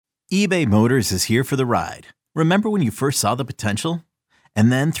eBay Motors is here for the ride. Remember when you first saw the potential?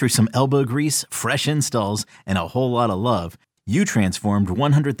 And then through some elbow grease, fresh installs, and a whole lot of love, you transformed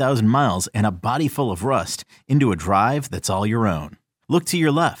 100,000 miles and a body full of rust into a drive that's all your own. Look to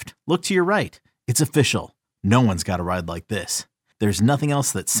your left. Look to your right. It's official. No one's got a ride like this. There's nothing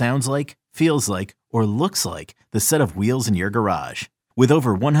else that sounds like, feels like, or looks like the set of wheels in your garage. With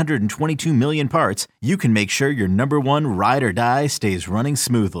over 122 million parts, you can make sure your number one ride or die stays running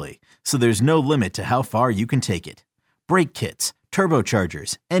smoothly. So there's no limit to how far you can take it. Brake kits,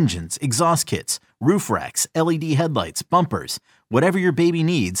 turbochargers, engines, exhaust kits, roof racks, LED headlights, bumpers, whatever your baby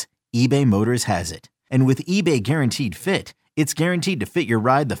needs, eBay Motors has it. And with eBay Guaranteed Fit, it's guaranteed to fit your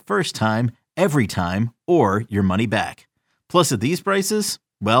ride the first time, every time, or your money back. Plus at these prices,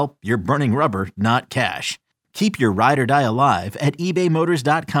 well, you're burning rubber, not cash. Keep your ride or die alive at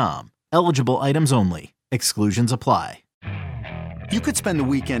ebaymotors.com. Eligible items only. Exclusions apply. You could spend the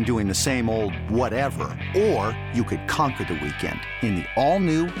weekend doing the same old whatever, or you could conquer the weekend in the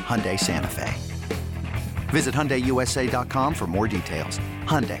all-new Hyundai Santa Fe. Visit HyundaiUSA.com for more details.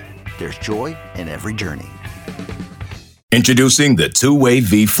 Hyundai, there's joy in every journey. Introducing the two-way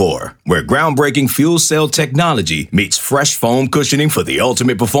V4, where groundbreaking fuel cell technology meets fresh foam cushioning for the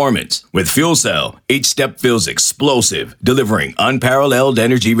ultimate performance. With Fuel Cell, each step feels explosive, delivering unparalleled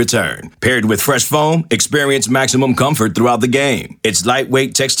energy return. Paired with fresh foam, experience maximum comfort throughout the game. Its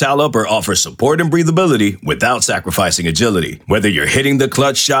lightweight textile upper offers support and breathability without sacrificing agility. Whether you're hitting the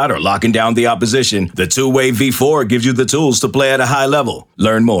clutch shot or locking down the opposition, the two-way V4 gives you the tools to play at a high level.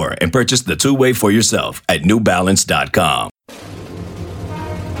 Learn more and purchase the two-way for yourself at newbalance.com.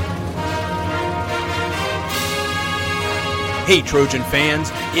 Hey, Trojan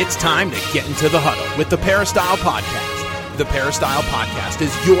fans, it's time to get into the huddle with the Peristyle Podcast. The Peristyle Podcast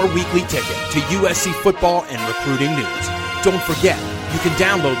is your weekly ticket to USC football and recruiting news. Don't forget, you can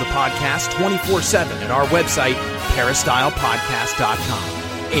download the podcast 24/7 at our website, peristylepodcast.com.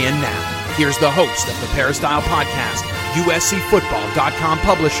 And now, here's the host of the Peristyle Podcast, USCfootball.com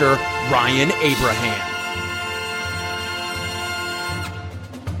publisher, Ryan Abraham.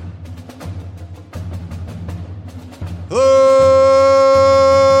 Hello,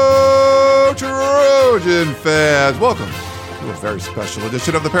 Trojan fans. Welcome to a very special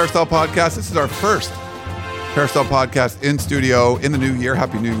edition of the Peristyle Podcast. This is our first Peristyle Podcast in studio in the new year.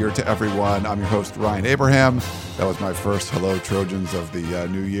 Happy New Year to everyone. I'm your host, Ryan Abraham. That was my first Hello, Trojans of the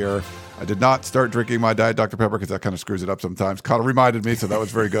new year. I did not start drinking my Diet Dr. Pepper because that kind of screws it up sometimes. Connor reminded me, so that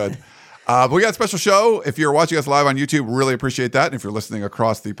was very good. But we got a special show. If you're watching us live on YouTube, really appreciate that. And if you're listening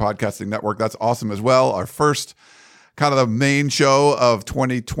across the podcasting network, that's awesome as well. Our first kind of the main show of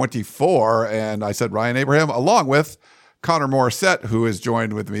 2024. And I said Ryan Abraham, along with Connor Morissette, who is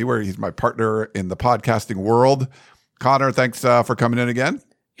joined with me, where he's my partner in the podcasting world. Connor, thanks for coming in again.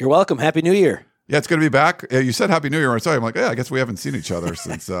 You're welcome. Happy New Year. Yeah, it's going to be back. You said Happy New Year. I'm sorry. I'm like, yeah, I guess we haven't seen each other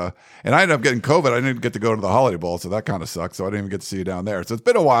since. And I ended up getting COVID. I didn't get to go to the Holiday Bowl, so that kind of sucks. So I didn't even get to see you down there. So it's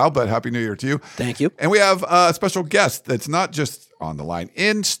been a while, but Happy New Year to you. Thank you. And we have a special guest that's not just on the line,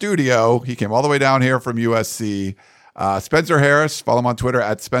 in studio. He came all the way down here from USC. Spencer Harris. Follow him on Twitter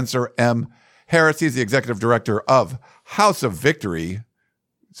at Spencer M. Harris. He's the executive director of House of Victory.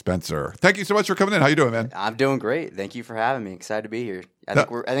 Spencer, thank you so much for coming in. How you doing, man? I'm doing great. Thank you for having me. Excited to be here. I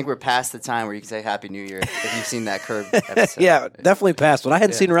think we're past the time where you can say Happy New Year if you've seen that Curb episode. Yeah, definitely past. But I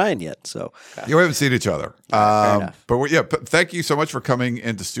hadn't seen Ryan yet, so you haven't seen each other. Fair enough. But thank you so much for coming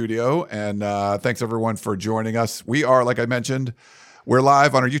into studio, and thanks everyone for joining us. We are, like I mentioned, we're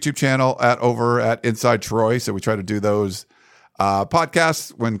live on our YouTube channel over at Inside Troy. So we try to do those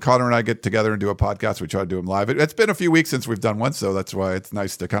podcasts when Connor and I get together and do a podcast. We try to do them live. It's been a few weeks since we've done one, so that's why it's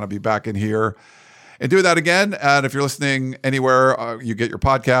nice to kind of be back in here and do that again. And if you're listening anywhere, you get your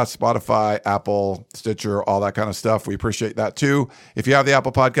podcast, Spotify, Apple, Stitcher, all that kind of stuff. We appreciate that too. If you have the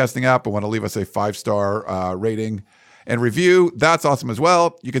Apple Podcasting app and want to leave us a 5-star rating and review, that's awesome as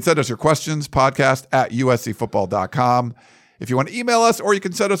well. You can send us your questions, podcast at uscfootball.com. If you want to email us, or you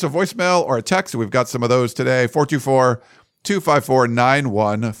can send us a voicemail or a text. We've got some of those today.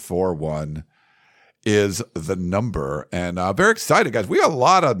 424-254-9141 is the number. And very excited, guys. We have a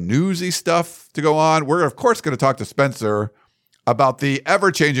lot of newsy stuff to go on. We're, of course, going to talk to Spencer about the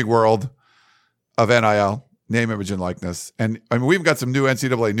ever-changing world of NIL, name, image, and likeness. And I mean, we've got some new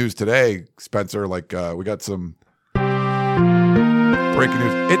NCAA news today, Spencer. Like we got some breaking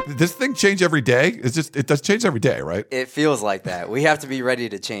news. This thing change every day? It does change every day, right? It feels like that. We have to be ready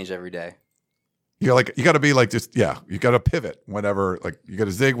to change every day. You got to be like, you got to pivot whenever, like, you got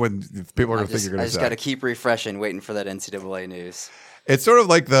to zig when people are going to think you're going to I just got to keep refreshing, waiting for that NCAA news. It's sort of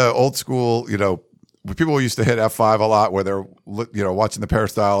like the old school, people used to hit F5 a lot where they're, watching the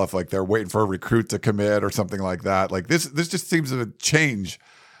Peristyle if like they're waiting for a recruit to commit or something like that. Like this just seems to change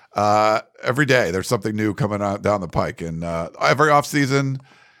every day. There's something new coming out down the pike, and every offseason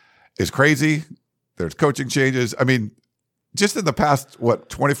is crazy. There's coaching changes. I mean, just in the past,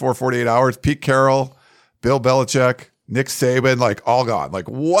 24, 48 hours, Pete Carroll, Bill Belichick, Nick Saban, like all gone. Like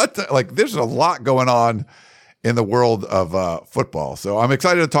what? There's a lot going on in the world of football. So I'm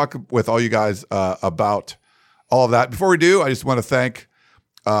excited to talk with all you guys about all of that. Before we do, I just want to thank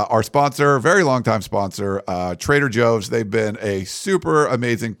our sponsor, very long time sponsor, Trader Joe's. They've been a super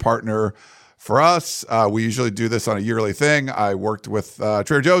amazing partner for us. We usually do this on a yearly thing. I worked with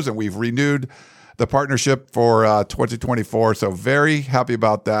Trader Joe's, and we've renewed the partnership for 2024. So very happy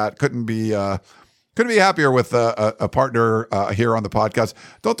about that. Couldn't be happier with a partner here on the podcast.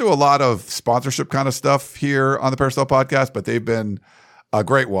 Don't do a lot of sponsorship kind of stuff here on the Peristyle podcast, but they've been a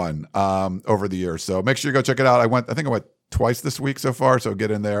great one over the years. So make sure you go check it out. I think I went twice this week so far. So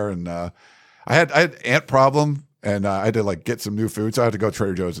get in there. And I had ant problem, and I had to get some new food. So I had to go to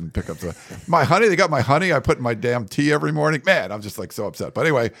Trader Joe's and pick up my honey. They got my honey I put in my damn tea every morning. Man, I'm just so upset. But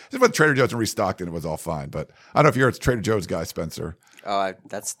anyway, just went to Trader Joe's and restocked, and it was all fine. But I don't know if you're a Trader Joe's guy, Spencer. Oh,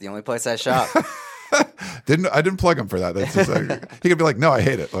 that's the only place I shop. I didn't plug him for that. That's just, he could be like, no, I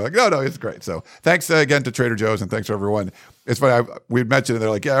hate it. I'm like, no, it's great. So thanks again to Trader Joe's, and thanks for everyone. It's funny. We mentioned it. They're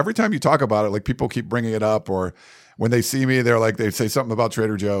like, yeah, every time you talk about it, people keep bringing it up, or when they see me, they're like, they say something about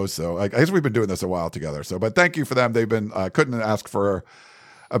Trader Joe's. So I guess we've been doing this a while together. So, but thank you for them. They've been, couldn't ask for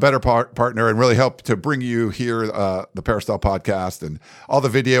a better partner, and really help to bring you here, the Peristyle podcast and all the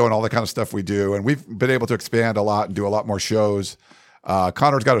video and all the kind of stuff we do. And we've been able to expand a lot and do a lot more shows.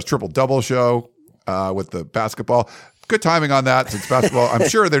 Connor's got his triple-double show with the basketball. Good timing on that, since basketball, I'm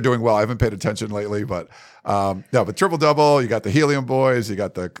sure they're doing well. I haven't paid attention lately, but but triple-double, you got the Helium Boys, you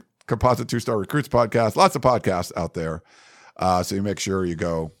got the Composite 2-Star Recruits podcast, lots of podcasts out there. So you make sure you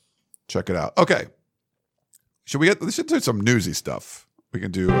go check it out. Okay. We should do some newsy stuff. We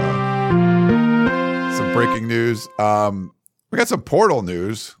can do some breaking news. We got some portal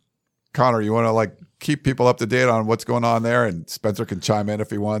news. Connor, you want to keep people up to date on what's going on there, and Spencer can chime in if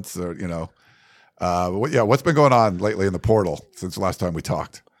he wants, or what's been going on lately in the portal since the last time we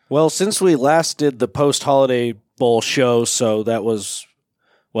talked? Well, since we last did the post-Holiday Bowl show, so that was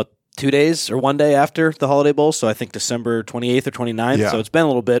 2 days or 1 day after the Holiday Bowl, so I think December 28th or 29th. Yeah. So it's been a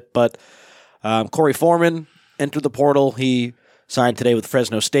little bit, but Corey Foreman entered the portal. He signed today with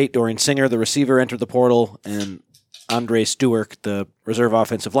Fresno State. Dorian Singer, the receiver, entered the portal, and Andre Stewart, the reserve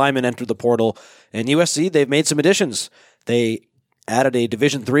offensive lineman, entered the portal. And USC, they've made some additions. They added a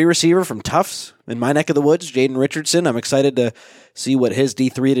Division III receiver from Tufts in my neck of the woods, Jaden Richardson. I'm excited to see what his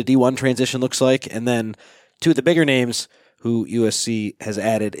D3 to D1 transition looks like. And then two of the bigger names who USC has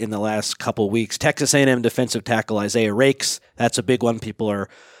added in the last couple weeks. Texas A&M defensive tackle Isaiah Rakes. That's a big one. People are,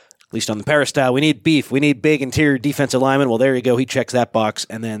 at least on the Peristyle, we need beef. We need big interior defensive linemen. Well, there you go. He checks that box.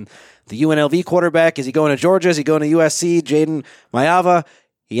 And then the UNLV quarterback, is he going to Georgia? Is he going to USC? Jaden Mayava.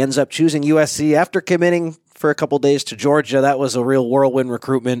 He ends up choosing USC after committing for a couple days to Georgia. That was a real whirlwind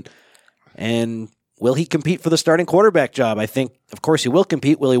recruitment. And will he compete for the starting quarterback job? I think, of course, he will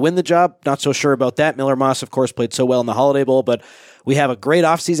compete. Will he win the job? Not so sure about that. Miller Moss, of course, played so well in the Holiday Bowl, but we have a great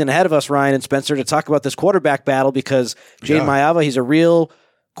offseason ahead of us, Ryan and Spencer, to talk about this quarterback battle, because Jaden Mayava, he's a real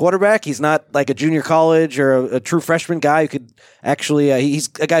quarterback. He's not like a junior college or a true freshman guy who could actually, he's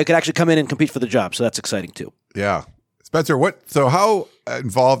a guy who could actually come in and compete for the job. So that's exciting too. Yeah. Spencer, so how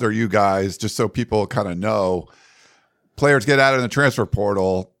involved are you guys, just so people kind of know, players get out in the transfer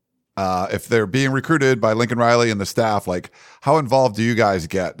portal, if they're being recruited by Lincoln Riley and the staff, how involved do you guys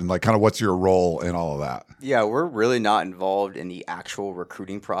get, and kind of what's your role in all of that? Yeah, we're really not involved in the actual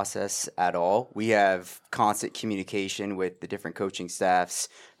recruiting process at all. We have constant communication with the different coaching staffs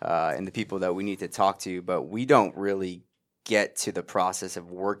and the people that we need to talk to, but we don't really get to the process of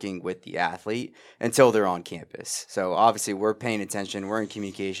working with the athlete until they're on campus. So obviously we're paying attention, we're in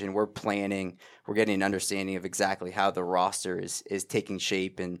communication, we're planning, we're getting an understanding of exactly how the roster is taking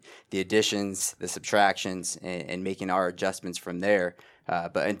shape, and the additions, the subtractions, and making our adjustments from there.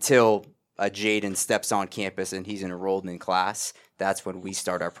 But until Jaden steps on campus and he's enrolled in class, that's when we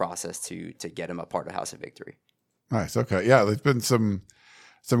start our process to get him a part of House of Victory. Nice. Okay. Yeah, there's been some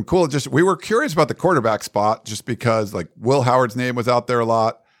cool, we were curious about the quarterback spot, just because Will Howard's name was out there a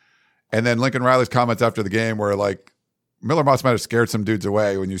lot. And then Lincoln Riley's comments after the game were Miller Moss might have scared some dudes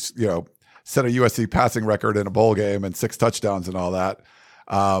away when you set a USC passing record in a bowl game and 6 touchdowns and all that.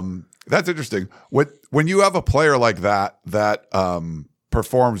 That's interesting. When you have a player like that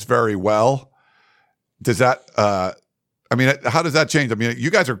performs very well, does that, I mean, how does that change? I mean, you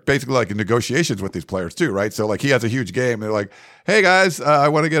guys are basically like in negotiations with these players too, right? So like he has a huge game. They're like, hey guys, I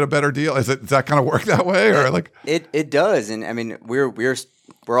want to get a better deal. Does that kind of work that way, or like it does? And I mean, we're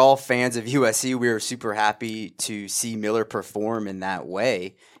all fans of USC. We were super happy to see Miller perform in that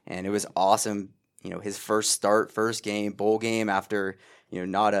way, and it was awesome. His first game, bowl game after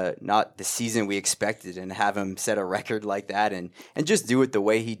not the season we expected, and have him set a record like that and just do it the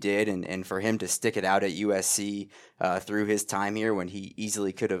way he did, and for him to stick it out at USC through his time here when he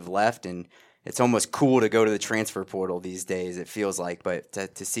easily could have left. And it's almost cool to go to the transfer portal these days, it feels like, but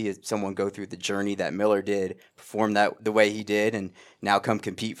to see someone go through the journey that Miller did, perform that the way he did, and now come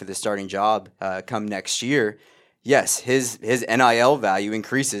compete for the starting job come next year. Yes, his NIL value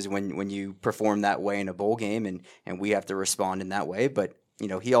increases when you perform that way in a bowl game, and we have to respond in that way. But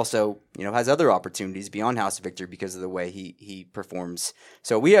he also has other opportunities beyond House of Victory because of the way he performs.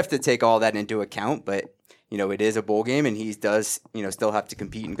 So we have to take all that into account. But it is a bowl game, and he does still have to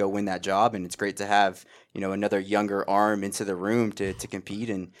compete and go win that job. And it's great to have another younger arm into the room to compete,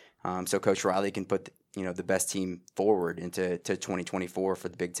 and so Coach Riley can put the best team forward into 2024 for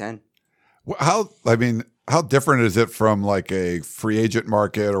the Big Ten. How different is it from like a free agent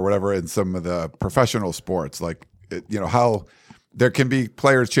market or whatever in some of the professional sports? Like, how there can be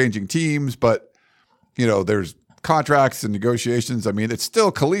players changing teams, but there's contracts and negotiations. I mean, it's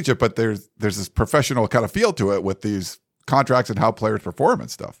still collegiate, but there's this professional kind of feel to it with these contracts and how players perform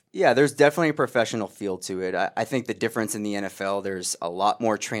and stuff. Yeah, there's definitely a professional feel to it. I think the difference in the NFL, there's a lot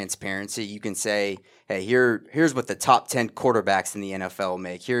more transparency. You can say, hey, here's what the top 10 quarterbacks in the NFL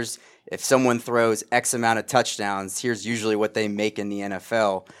make. If someone throws X amount of touchdowns, here's usually what they make in the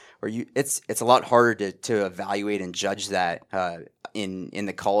NFL. Or it's a lot harder to evaluate and judge that in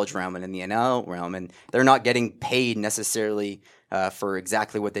the college realm and in the NIL realm, and they're not getting paid necessarily for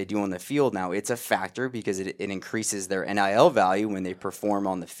exactly what they do on the field. Now, it's a factor because it increases their NIL value when they perform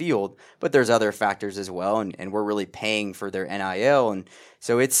on the field, but there's other factors as well, and we're really paying for their NIL, and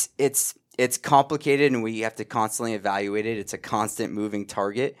so it's complicated, and we have to constantly evaluate it. It's a constant moving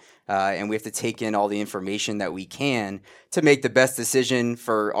target, and we have to take in all the information that we can to make the best decision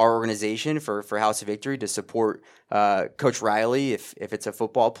for our organization, for House of Victory, to support Coach Riley if it's a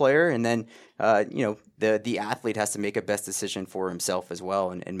football player, and then the athlete has to make a best decision for himself as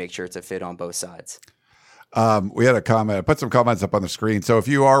well, and make sure it's a fit on both sides. We had a comment. I put some comments up on the screen. So if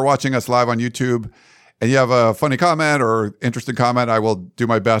you are watching us live on YouTube and you have a funny comment or interesting comment, I will do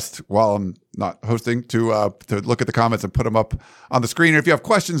my best while I'm not hosting to look at the comments and put them up on the screen. And if you have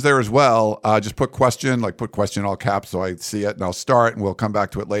questions there as well, just put question all caps so I see it, and I'll start and we'll come back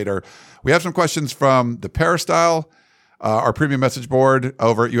to it later. We have some questions from the Peristyle, our premium message board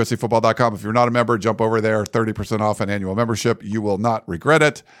over at uscfootball.com. If you're not a member, jump over there, 30% off an annual membership. You will not regret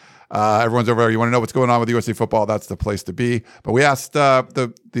it. Everyone's over there. You want to know what's going on with USC football? That's the place to be. But we asked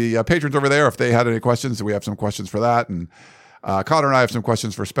the patrons over there if they had any questions, so we have some questions for that. And Connor and I have some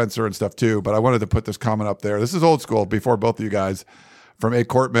questions for Spencer and stuff too. But I wanted to put this comment up there. This is old school, before both of you guys. From A.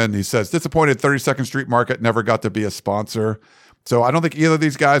 Cortman, he says, disappointed 32nd Street Market never got to be a sponsor. So I don't think either of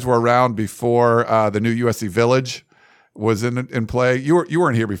these guys were around before the new USC Village was in play. You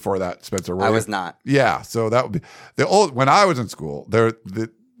weren't here before that, Spencer, were you? I was not. Yeah, so that would be when I was in school. The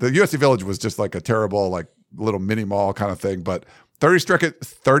USC Village was just like a terrible, like little mini mall kind of thing. But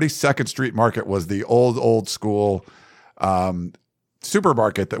 32nd Street Market was the old school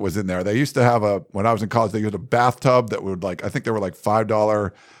supermarket that was in there. They used to have when I was in college, they used a bathtub that would I think there were like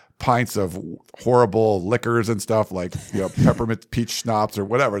 $5 pints of horrible liquors and stuff, like peppermint peach schnapps or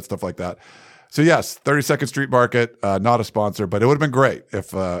whatever, and stuff like that. So yes, 32nd Street Market, not a sponsor, but it would have been great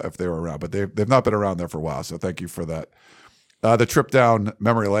if they were around. But they've not been around there for a while. So thank you for that. The trip down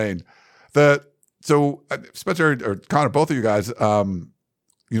memory lane. So Spencer or Connor, both of you guys, the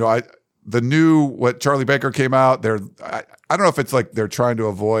new what Charlie Baker came out. I don't know if it's like they're trying to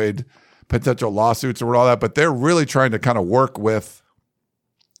avoid potential lawsuits or all that, but they're really trying to kind of work with,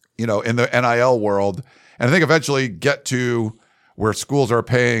 in the NIL world, and I think eventually get to where schools are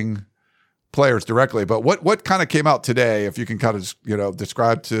paying players directly. But what kind of came out today? If you can kind of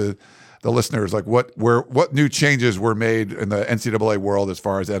describe to the listeners, like what new changes were made in the NCAA world as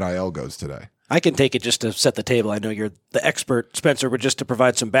far as NIL goes today. I can take it just to set the table. I know you're the expert, Spencer, but just to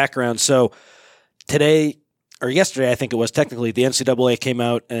provide some background. So today, or yesterday, I think it was, technically, the NCAA came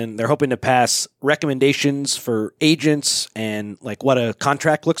out and they're hoping to pass recommendations for agents and like what a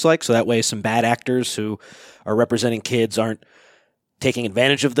contract looks like. So that way some bad actors who are representing kids aren't taking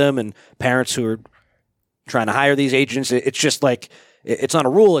advantage of them, and parents who are trying to hire these agents. It's just like it's not a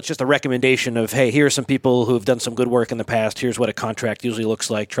rule. It's just a recommendation of, hey, here are some people who have done some good work in the past. Here's what a contract usually looks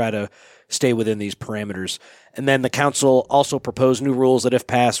like. Try to stay within these parameters. And then the council also proposed new rules that, if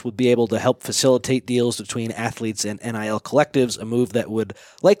passed, would be able to help facilitate deals between athletes and NIL collectives, a move that would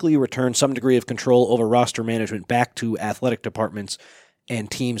likely return some degree of control over roster management back to athletic departments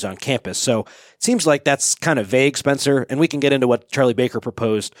and teams on campus. So it seems like that's kind of vague, Spencer, and we can get into what Charlie Baker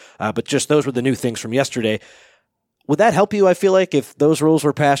proposed, but just those were the new things from yesterday. Would that help you, I feel like, if those rules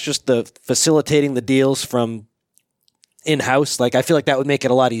were passed, just the facilitating the deals from in-house? Like, I feel like that would make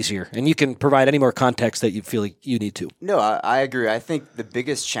it a lot easier, and you can provide any more context that you feel like you need to. No, I agree. I think the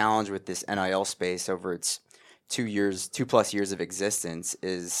biggest challenge with this NIL space over its 2+ years of existence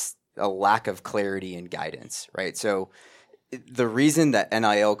is a lack of clarity and guidance, right? So the reason that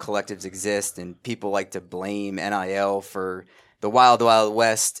NIL collectives exist and people like to blame NIL for the wild, wild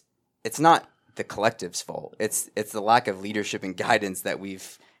west, it's not the collective's fault. It's the lack of leadership and guidance that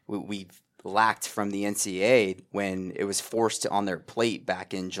we've lacked from the NCAA when it was forced on their plate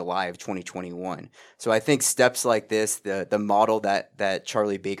back in July of 2021. So I think steps like this, the model that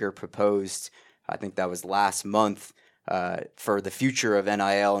Charlie Baker proposed, I think that was last month, for the future of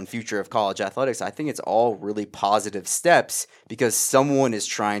NIL and future of college athletics, I think it's all really positive steps because someone is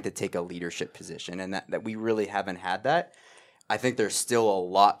trying to take a leadership position, and that we really haven't had that. I think there's still a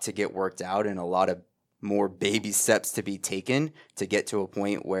lot to get worked out and a lot of more baby steps to be taken to get to a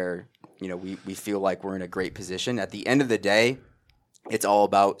point where we feel like we're in a great position. At the end of the day, it's all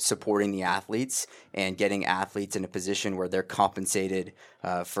about supporting the athletes and getting athletes in a position where they're compensated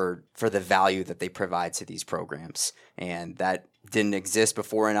for the value that they provide to these programs. And that didn't exist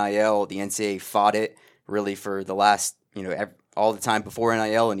before NIL. The NCAA fought it really for the last, all the time before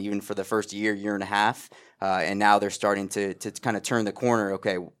NIL and even for the first year and a half. And now they're starting to kind of turn the corner.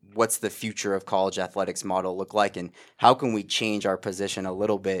 Okay, what's the future of college athletics model look like, and how can we change our position a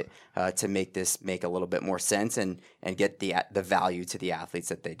little bit to make this make a little bit more sense and get the value to the athletes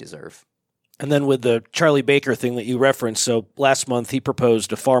that they deserve. And then with the Charlie Baker thing that you referenced, so last month he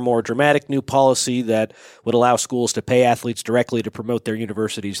proposed a far more dramatic new policy that would allow schools to pay athletes directly to promote their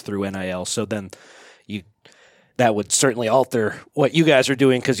universities through NIL. So then that would certainly alter what you guys are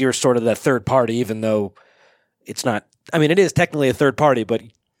doing because you're sort of that third party, even though it's not. I mean, it is technically a third party, but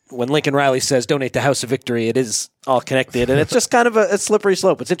when Lincoln Riley says donate to House of Victory, it is all connected, and it's just kind of a slippery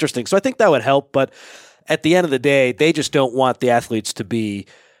slope. It's interesting. So I think that would help, but at the end of the day, they just don't want the athletes to be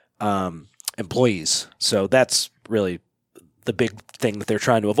employees. So that's really the big thing that they're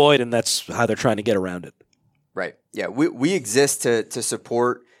trying to avoid, and that's how they're trying to get around it. Right. Yeah, we exist to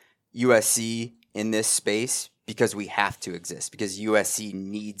support USC in this space because we have to exist, because USC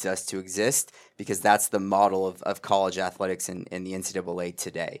needs us to exist, because that's the model of college athletics in the NCAA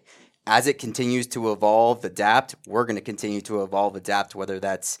today. As it continues to evolve, adapt, we're going to continue to evolve, adapt, whether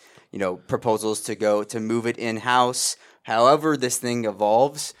that's, proposals to move it in-house. However this thing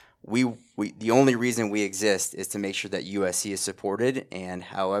evolves, the only reason we exist is to make sure that USC is supported, and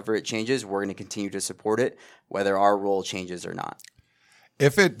however it changes, we're going to continue to support it, whether our role changes or not.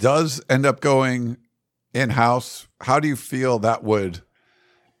 If it does end up going in-house, how do you feel that would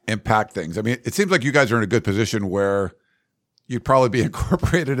impact things? I mean, it seems like you guys are in a good position where you'd probably be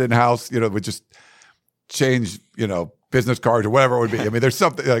incorporated in-house, would just change, business cards or whatever it would be. I mean, there's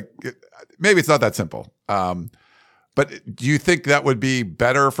something like, maybe it's not that simple. But do you think that would be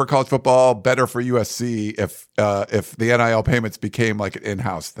better for college football, better for USC if the NIL payments became like an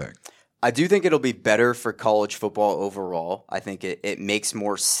in-house thing? I do think it'll be better for college football overall. I think it makes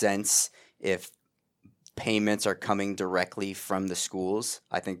more sense if payments are coming directly from the schools.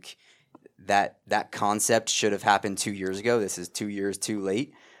 I think that concept should have happened 2 years ago. This is 2 years too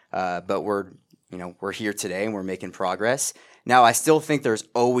late, but we're here today and we're making progress. Now, I still think there's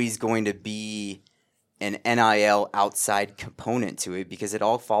always going to be an NIL outside component to it because it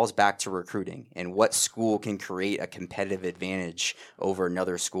all falls back to recruiting and what school can create a competitive advantage over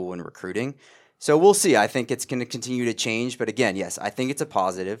another school in recruiting. So we'll see. I think it's going to continue to change. But again, yes, I think it's a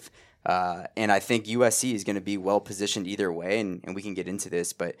positive. And I think USC is going to be well positioned either way. And we can get into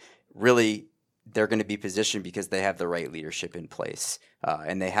this, but really they're going to be positioned because they have the right leadership in place.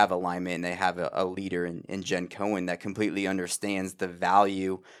 And they have alignment, and they have a leader in Jen Cohen that completely understands the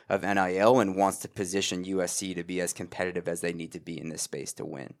value of NIL and wants to position USC to be as competitive as they need to be in this space to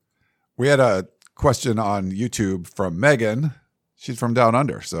win. We had a question on YouTube from Megan. She's from down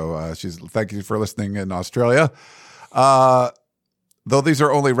under. So thank you for listening in Australia. Though these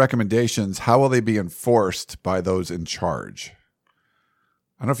are only recommendations, how will they be enforced by those in charge?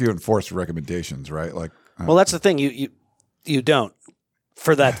 I don't know if you enforce recommendations, right? Well, that's the thing. You don't.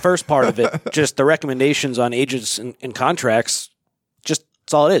 For that first part of it, just the recommendations on ages and contracts,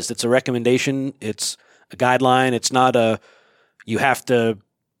 That's all it is. It's a recommendation. It's a guideline. It's not you have to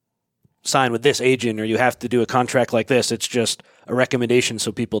sign with this agent or you have to do a contract like this. It's just a recommendation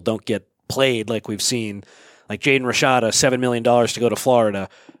so people don't get played like we've seen. Like Jaden Rashada, $7 million to go to Florida.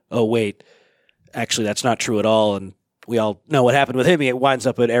 Oh, wait. Actually, that's not true at all. And we all know what happened with him. He winds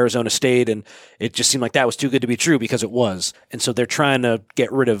up at Arizona State, and it just seemed like that was too good to be true because it was. And so they're trying to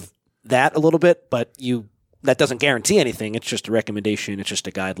get rid of that a little bit, but that doesn't guarantee anything. It's just a recommendation. It's just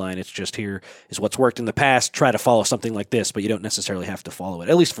a guideline. It's just here is what's worked in the past. Try to follow something like this, but you don't necessarily have to follow it,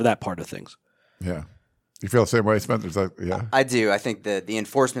 at least for that part of things. Yeah. You feel the same way, Spencer? Yeah. I do. I think the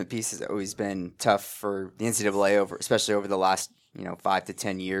enforcement piece has always been tough for the NCAA, especially over the last 5 to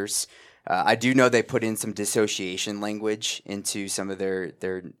 10 years. I do know they put in some dissociation language into some of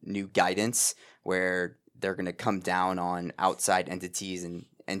their new guidance where they're going to come down on outside entities and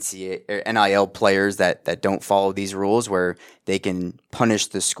NIL players that don't follow these rules, where they can punish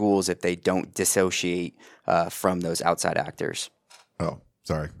the schools if they don't dissociate from those outside actors. Oh,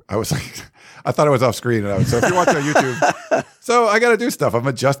 sorry. I thought I was off screen. So if you're watching on YouTube, so I got to do stuff. I'm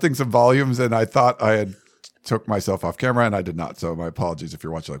adjusting some volumes, and I thought I had took myself off camera, and I did not. So my apologies if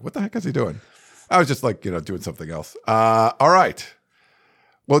you're watching like, what the heck is he doing? I was just doing something else. All right.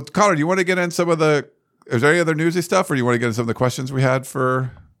 Well, Connor, do you want to get in some of is there any other newsy stuff, or do you want to get in some of the questions we had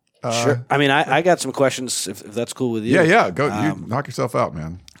for? Sure. I mean, I got some questions if that's cool with you. Yeah. Go. You knock yourself out,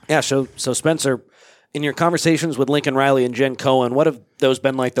 man. Yeah. So Spencer, in your conversations with Lincoln Riley and Jen Cohen, what have those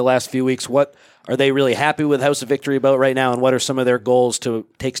been like the last few weeks? What are they really happy with House of Victory about right now, and what are some of their goals to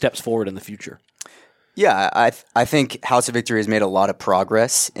take steps forward in the future? Yeah, I think House of Victory has made a lot of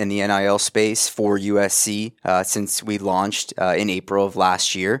progress in the NIL space for USC since we launched in April of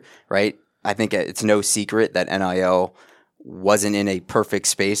last year, right? I think it's no secret that NIL wasn't in a perfect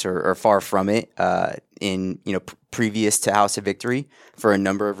space or far from it previous to House of Victory for a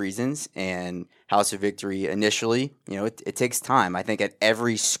number of reasons. And House of Victory initially, it takes time. I think at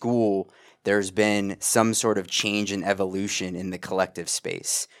every school there's been some sort of change and evolution in the collective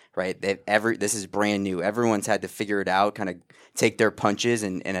space, right? This is brand new. Everyone's had to figure it out, kind of take their punches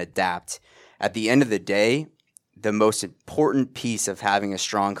and adapt. At the end of the day, the most important piece of having a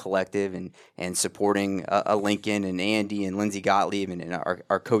strong collective and supporting a Lincoln and Andy and Lindsey Gottlieb and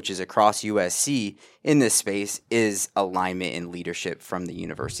our coaches across USC in this space is alignment and leadership from the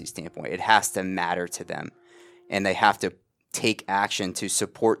university standpoint. It has to matter to them, and they have to take action to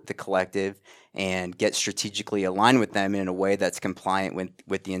support the collective and get strategically aligned with them in a way that's compliant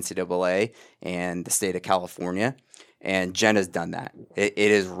with the NCAA and the state of California. And Jen has done that. It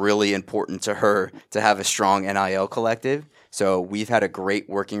is really important to her to have a strong NIL collective. So we've had a great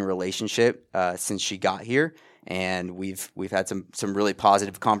working relationship since she got here, and we've had some really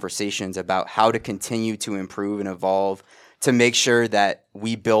positive conversations about how to continue to improve and evolve to make sure that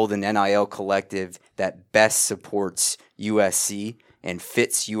we build an NIL collective that best supports USC and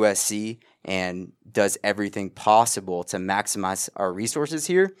fits USC and does everything possible to maximize our resources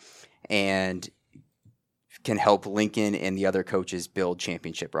here and can help Lincoln and the other coaches build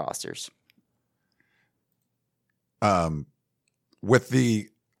championship rosters. With the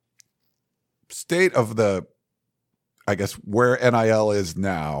state of where NIL is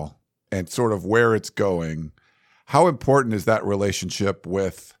now and sort of where it's going, how important is that relationship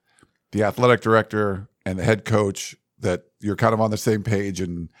with the athletic director and the head coach, that you're kind of on the same page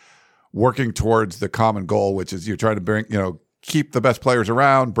and working towards the common goal, which is you're trying to keep the best players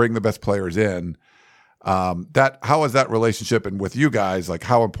around, bring the best players in. How is that relationship? And with you guys,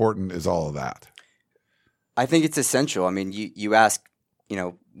 how important is all of that? I think it's essential. I mean, you ask,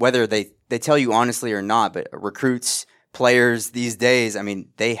 whether they tell you honestly or not, but recruits, players these days, I mean,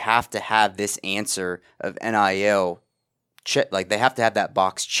 they have to have this answer of NIL they have to have that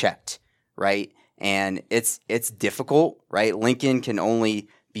box checked, right? And it's difficult, right? Lincoln can only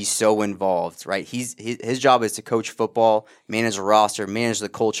be so involved, right? His job is to coach football, manage the roster, manage the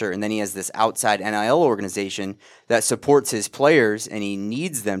culture, and then he has this outside NIL organization that supports his players, and he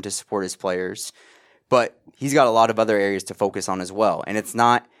needs them to support his players. But he's got a lot of other areas to focus on as well. And it's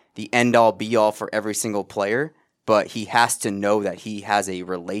not the end-all, be-all for every single player, but he has to know that he has a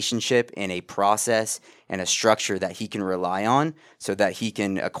relationship and a process and a structure that he can rely on so that he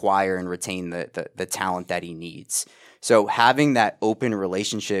can acquire and retain the talent that he needs. So having that open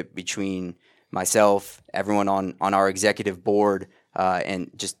relationship between myself, everyone on our executive board,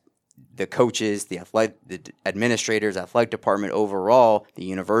 and just the coaches, the administrators, athletic department overall, the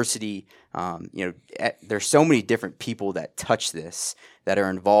university, there's so many different people that touch this, that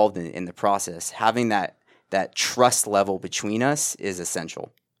are involved in the process. Having that trust level between us is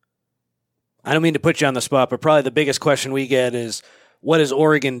essential. I don't mean to put you on the spot, but probably the biggest question we get is, what is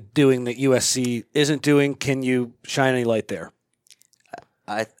Oregon doing that USC isn't doing? Can you shine any light there?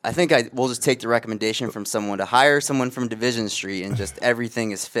 I think we'll just take the recommendation from someone to hire someone from Division Street and just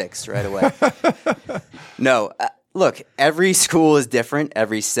everything is fixed right away. No, look, every school is different.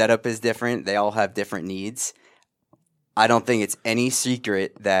 Every setup is different. They all have different needs. I don't think it's any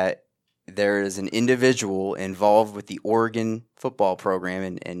secret that there is an individual involved with the Oregon football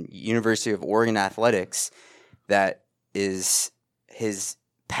program and University of Oregon athletics that is his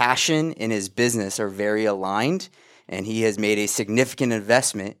passion and his business are very aligned. And he has made a significant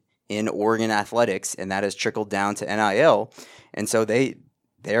investment in Oregon athletics, and that has trickled down to NIL. And so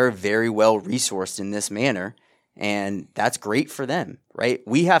they're very well resourced in this manner, and that's great for them, right?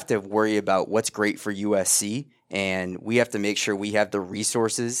 We have to worry about what's great for USC, and we have to make sure we have the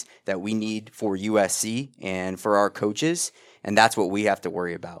resources that we need for USC and for our coaches, and that's what we have to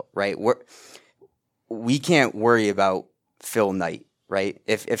worry about, right? We can't worry about Phil Knight, right?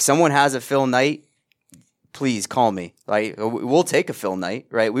 If someone has a Phil Knight, please call me. Like, we'll take a Phil Knight,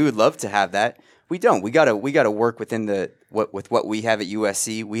 right? We would love to have that. We don't. We gotta work within with what we have at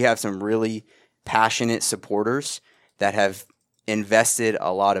USC. We have some really passionate supporters that have invested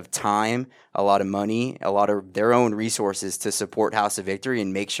a lot of time, a lot of money, a lot of their own resources to support House of Victory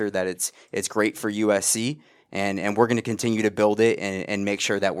and make sure that it's great for USC. And we're going to continue to build it and make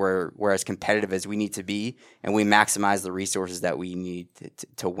sure that we're as competitive as we need to be, and we maximize the resources that we need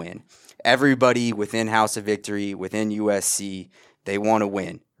to win. Everybody within House of Victory, within USC, they want to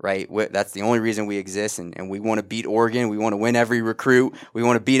win, right? That's the only reason we exist, and we want to beat Oregon. We want to win every recruit. We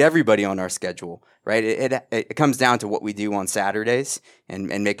want to beat everybody on our schedule, right? It comes down to what we do on Saturdays and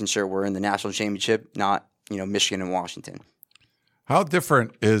making sure we're in the national championship, not Michigan and Washington. How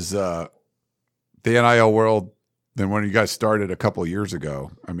different is the NIL world than when you guys started a couple of years ago?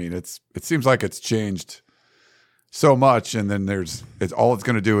 I mean, it seems like it's changed so much, and then all it's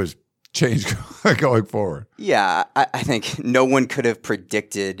going to do is change going forward. Yeah, I think no one could have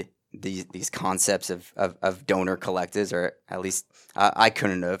predicted these concepts of donor collectives, or at least I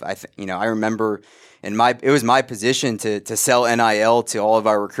couldn't have. I remember it was my position to sell NIL to all of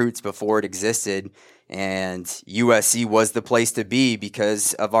our recruits before it existed. And USC was the place to be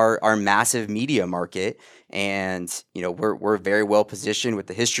because of our massive media market. And, we're very well positioned with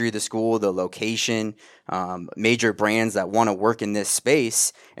the history of the school, the location, major brands that want to work in this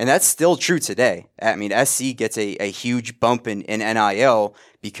space. And that's still true today. I mean, SC gets a huge bump in NIL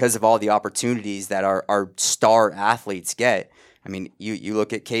because of all the opportunities that our star athletes get. I mean, you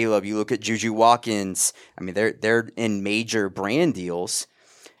look at Caleb, you look at Juju Watkins. I mean, they're in major brand deals.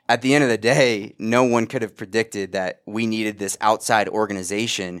 At the end of the day, no one could have predicted that we needed this outside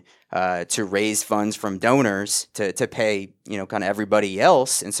organization to raise funds from donors to pay, kind of everybody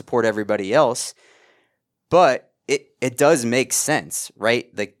else and support everybody else. But it does make sense, right?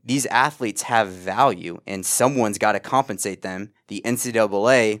 Like, these athletes have value, and someone's got to compensate them. The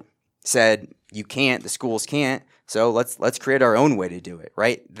NCAA said you can't, the schools can't, so let's create our own way to do it,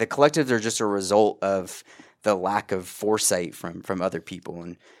 right? The collectives are just a result of the lack of foresight from other people.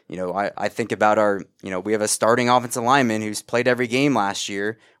 And, I think about we have a starting offensive lineman who's played every game last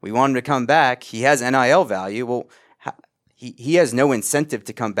year. We want him to come back. He has NIL value. Well, he has no incentive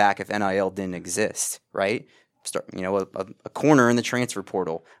to come back if NIL didn't exist, right? A corner in the transfer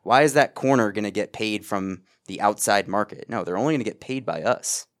portal. Why is that corner going to get paid from the outside market? No, they're only going to get paid by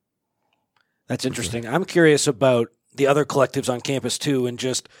us. That's interesting. I'm curious about the other collectives on campus too, and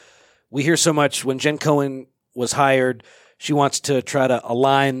just we hear so much when Jen Cohen was hired, she wants to try to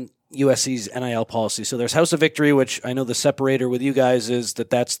align USC's NIL policy. So there's House of Victory, which I know the separator with you guys is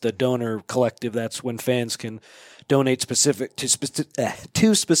that's the donor collective. That's when fans can donate to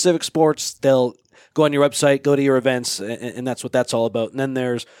specific sports. They'll go on your website, go to your events, and that's what that's all about. And then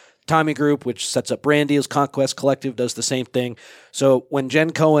there's Tommy Group, which sets up brand deals. Conquest Collective does the same thing. So when Jen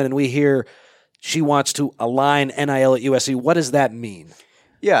Cohen and we hear she wants to align NIL at USC, what does that mean?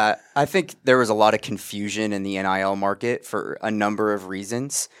 Yeah, I think there was a lot of confusion in the NIL market for a number of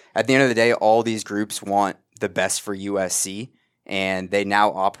reasons. At the end of the day, all these groups want the best for USC, and they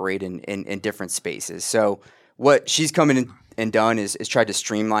now operate in different spaces. So what she's come in and done is tried to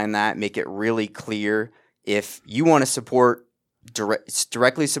streamline that, make it really clear. If you want to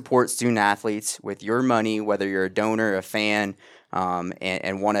directly support student athletes with your money, whether you're a donor, a fan,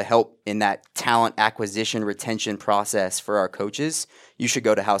 and want to help in that talent acquisition retention process for our coaches, you should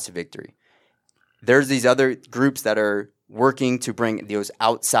go to House of Victory. There's these other groups that are working to bring those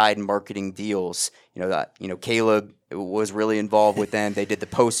outside marketing deals. Caleb was really involved with them. They did the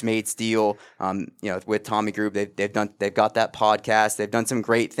Postmates deal, with Tommy Group. They've got that podcast. They've done some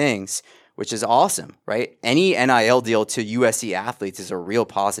great things, which is awesome, right? Any NIL deal to USC athletes is a real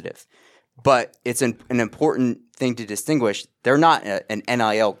positive. But it's an important thing to distinguish. They're not an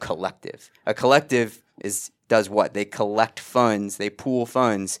NIL collective. A collective does what? They collect funds, they pool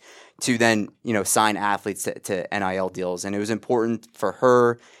funds to then, sign athletes to NIL deals. And it was important for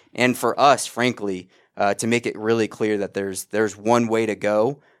her and for us, frankly, to make it really clear that there's one way to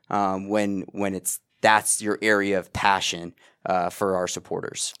go when that's your area of passion for our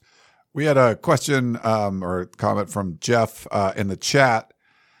supporters. We had a question or comment from Jeff in the chat.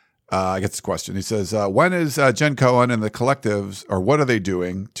 I get this question. He says, when is Jen Cohen and the collectives, or what are they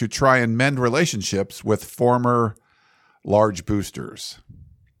doing to try and mend relationships with former large boosters?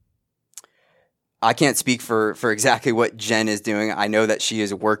 I can't speak for exactly what Jen is doing. I know that she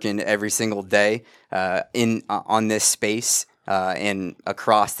is working every single day on this space and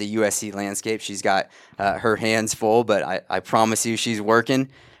across the USC landscape. She's got her hands full, but I promise you she's working.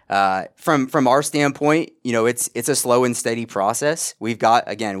 From our standpoint, it's a slow and steady process. We've got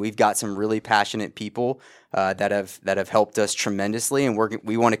some really passionate people that have helped us tremendously, and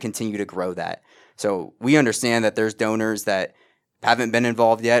we want to continue to grow that. So we understand that there's donors that haven't been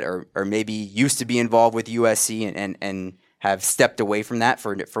involved yet, or maybe used to be involved with USC and have stepped away from that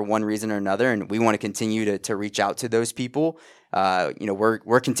for one reason or another, and we want to continue to reach out to those people.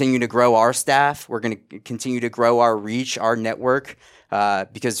 We're continuing to grow our staff. We're going to continue to grow our reach, our network.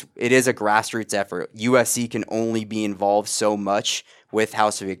 Because it is a grassroots effort. USC can only be involved so much with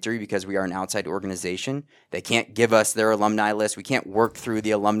House of Victory because we are an outside organization. They can't give us their alumni list. We can't work through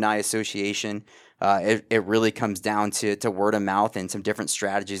the alumni association. It really comes down to word of mouth and some different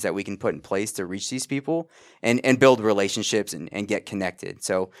strategies that we can put in place to reach these people and build relationships and get connected.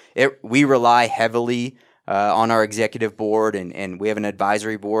 So we rely heavily on our executive board, and we have an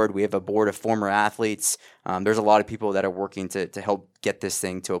advisory board. We have a board of former athletes. There's a lot of people that are working to help get this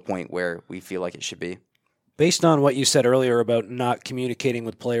thing to a point where we feel like it should be. Based on what you said earlier about not communicating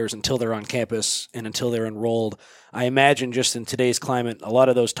with players until they're on campus and until they're enrolled, I imagine just in today's climate, a lot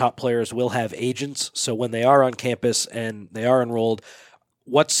of those top players will have agents. So when they are on campus and they are enrolled,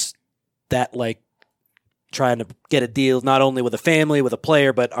 what's that like? Trying to get a deal not only with a family, with a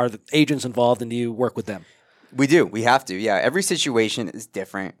player, but are the agents involved, and do you work with them? We do. We have to. Yeah. Every situation is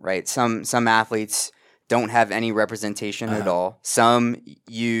different, right? Some athletes don't have any representation at all. Some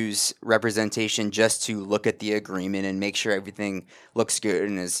use representation just to look at the agreement and make sure everything looks good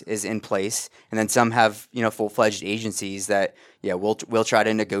and is in place. And then some have, full-fledged agencies that, will try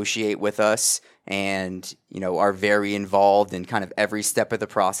to negotiate with us and, are very involved in kind of every step of the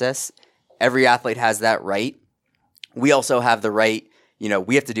process. Every athlete has that right. We also have the right,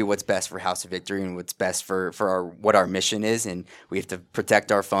 we have to do what's best for House of Victory and what's best for what our mission is, and we have to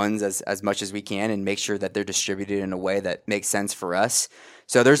protect our funds as much as we can and make sure that they're distributed in a way that makes sense for us.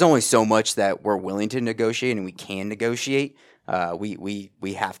 So there's only so much that we're willing to negotiate and we can negotiate.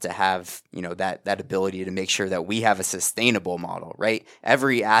 We have to have, that ability to make sure that we have a sustainable model, right?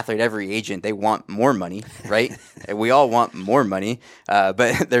 Every athlete, every agent, they want more money, right? We all want more money,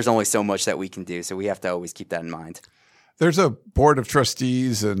 but there's only so much that we can do. So we have to always keep that in mind. There's a board of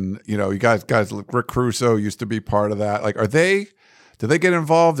trustees, and you guys, Rick Caruso used to be part of that. Like, do they get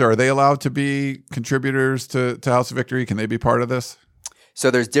involved, or are they allowed to be contributors to House of Victory? Can they be part of this? So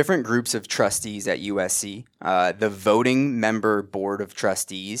there's different groups of trustees at USC. The voting member board of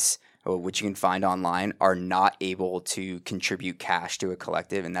trustees, which you can find online, are not able to contribute cash to a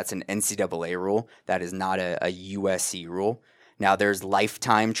collective, and that's an NCAA rule. That is not a USC rule. Now there's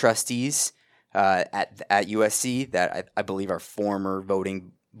lifetime trustees at USC that I believe are former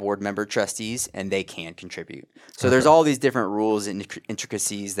voting board member trustees, and they can contribute. So there's all these different rules and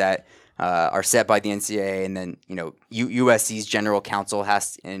intricacies that are set by the NCAA, and then USC's general counsel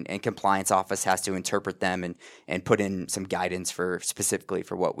and compliance office has to interpret them and put in some guidance specifically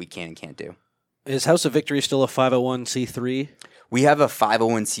for what we can and can't do. Is House of Victory still a 501c3? We have a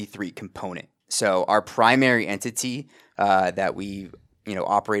 501c3 component. So our primary entity that we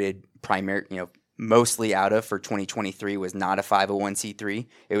operated mostly out of for 2023 was not a 501c3.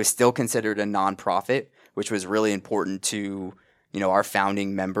 It was still considered a nonprofit, which was really important to our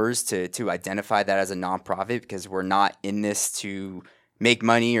founding members to identify that as a nonprofit, because we're not in this to make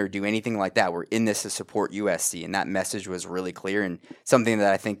money or do anything like that. We're in this to support USC, and that message was really clear and something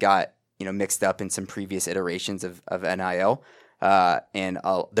that I think got mixed up in some previous iterations of NIL. And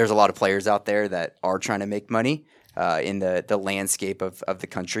there's a lot of players out there that are trying to make money in the landscape of the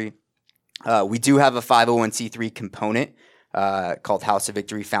country. We do have a 501c3 component called House of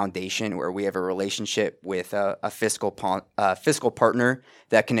Victory Foundation, where we have a relationship with a fiscal partner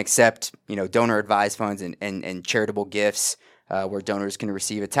that can accept donor advised funds and charitable gifts where donors can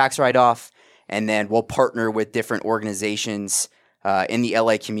receive a tax write-off. And then we'll partner with different organizations in the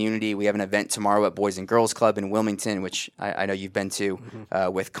LA community. We have an event tomorrow at Boys and Girls Club in Wilmington, which I know you've been to,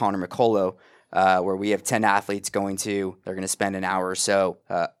 with Connor McCullough, where we have 10 athletes going to. They're going to spend an hour or so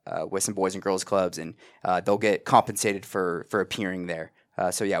with some Boys and Girls Clubs, and they'll get compensated for appearing there.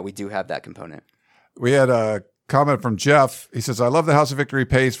 So, yeah, we do have that component. We had a comment from Jeff. He says, I love the House of Victory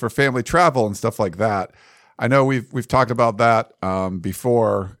pays for family travel and stuff like that. I know we've talked about that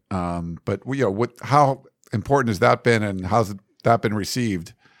before, but how important has that been, and how's that been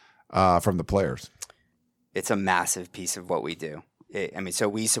received from the players? It's a massive piece of what we do. So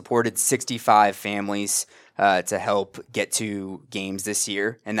we supported 65 families to help get to games this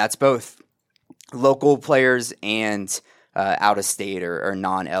year, and that's both local players and out of state or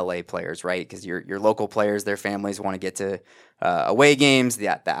non-LA players, right? Because your local players, their families want to get to away games.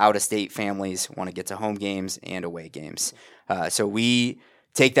 The out of state families want to get to home games and away games. So we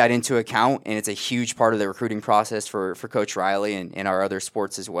take that into account, and it's a huge part of the recruiting process for Coach Riley and our other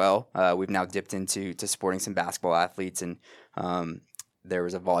sports as well. We've now dipped into supporting some basketball athletes, and there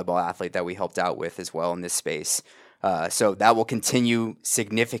was a volleyball athlete that we helped out with as well in this space. So that will continue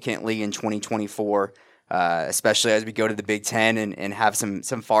significantly in 2024. Especially as we go to the Big Ten and have some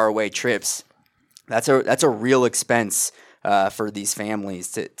faraway trips. That's a real expense for these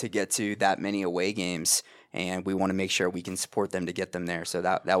families to get to that many away games, and we want to make sure we can support them to get them there. So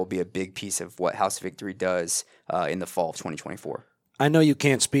that will be a big piece of what House of Victory does in the fall of 2024. I know you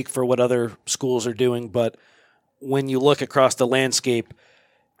can't speak for what other schools are doing, but when you look across the landscape,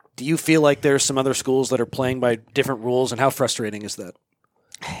 do you feel like there's some other schools that are playing by different rules, and how frustrating is that?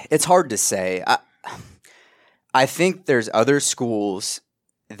 It's hard to say. I think there's other schools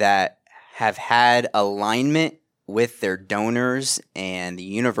that have had alignment with their donors and the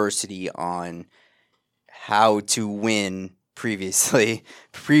university on how to win previous to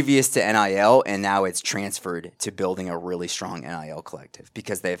NIL, and now it's transferred to building a really strong NIL collective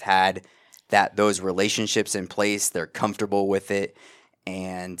because they've had those relationships in place. They're comfortable with it,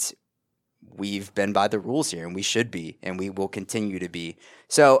 and we've been by the rules here, and we should be, and we will continue to be.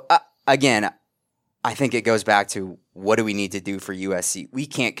 So again, I think it goes back to what do we need to do for USC? We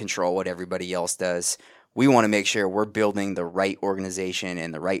can't control what everybody else does. We want to make sure we're building the right organization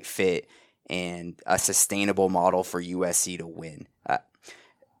and the right fit and a sustainable model for USC to win.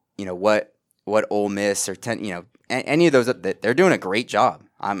 What Ole Miss or any of those, they're doing a great job.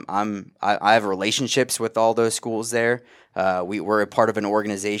 I have relationships with all those schools there. We're a part of an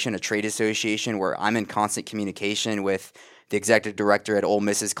organization, a trade association, where I'm in constant communication with the executive director at Ole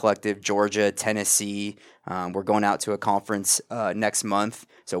Miss's collective, Georgia, Tennessee. We're going out to a conference next month.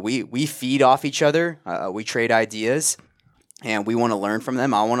 So we feed off each other. We trade ideas, and we want to learn from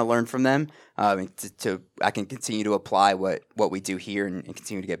them. I want to learn from them. I can continue to apply what we do here and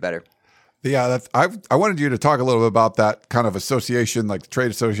continue to get better. Yeah, I wanted you to talk a little bit about that kind of association, like the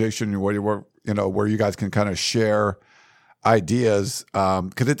trade association, where you guys can kind of share ideas.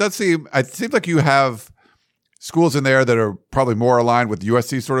 Because it seems like you have schools in there that are probably more aligned with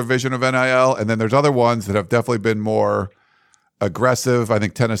USC's sort of vision of NIL, and then there's other ones that have definitely been more aggressive. I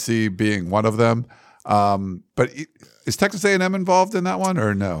think Tennessee being one of them. But is Texas A&M involved in that one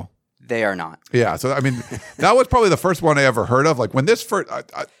or no? They are not. Yeah, so I mean, that was probably the first one I ever heard of. Like when this first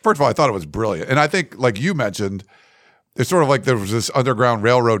of all, I thought it was brilliant, and I think, like you mentioned, it's sort of like there was this underground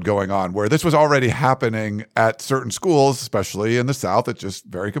railroad going on where this was already happening at certain schools, especially in the South. It's just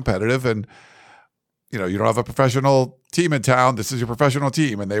very competitive, and you don't have a professional team in town. This is your professional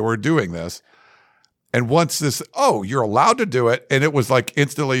team, and they were doing this. And once you're allowed to do it, and it was like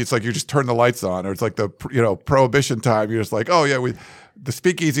instantly, it's like you just turn the lights on, or it's like the prohibition time. You're just like, oh yeah, the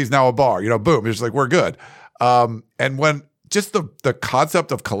speakeasy is now a bar. Boom. You're just like, we're good. And when just the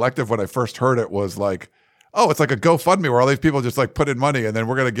concept of collective, when I first heard it, was like, oh, it's like a GoFundMe where all these people just like put in money and then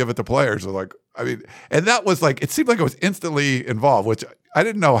we're going to give it to players. So like, I mean, and that was like, it seemed like it was instantly involved, which I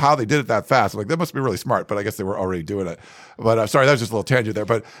didn't know how they did it that fast. Like, that must be really smart, but I guess they were already doing it. But sorry, that was just a little tangent there.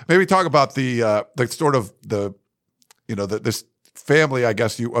 But maybe talk about the sort of this family, I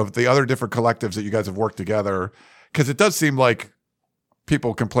guess, of the other different collectives that you guys have worked together, because it does seem like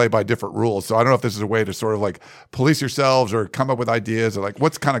people can play by different rules. So I don't know if this is a way to sort of like police yourselves or come up with ideas, or like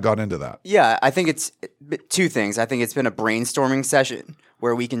what's kind of gone into that. Yeah, I think it's two things. I think it's been a brainstorming session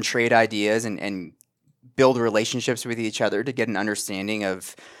where we can trade ideas and build relationships with each other to get an understanding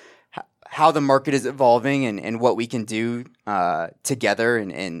of how the market is evolving and what we can do together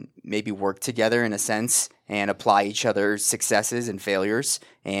and maybe work together in a sense and apply each other's successes and failures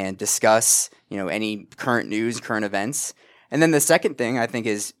and discuss, any current news, current events. And then the second thing I think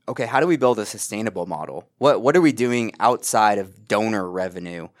is, okay, how do we build a sustainable model? What are we doing outside of donor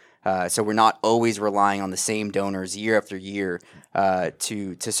revenue? So we're not always relying on the same donors year after year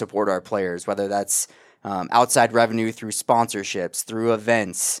to support our players, whether that's outside revenue through sponsorships, through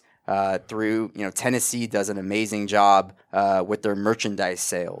events, through, Tennessee does an amazing job with their merchandise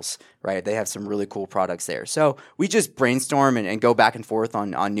sales, right? They have some really cool products there. So we just brainstorm and go back and forth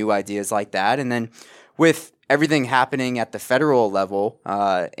on new ideas like that. And then with everything happening at the federal level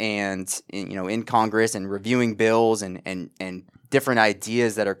and in Congress and reviewing bills and different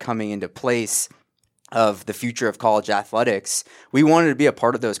ideas that are coming into place of the future of college athletics, we wanted to be a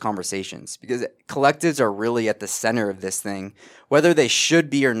part of those conversations because collectives are really at the center of this thing. Whether they should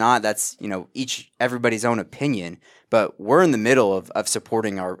be or not, that's everybody's own opinion. But we're in the middle of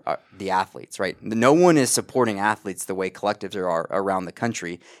supporting the athletes, right? No one is supporting athletes the way collectives are around the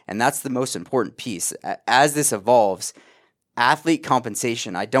country, and that's the most important piece. As this evolves, athlete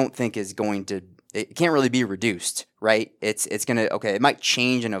compensation, I don't think is going to. It can't really be reduced, right? It's gonna it might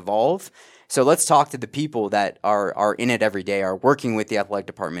change and evolve. So let's talk to the people that are in it every day, are working with the athletic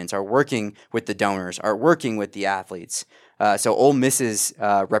departments, are working with the donors, are working with the athletes. So Ole Miss's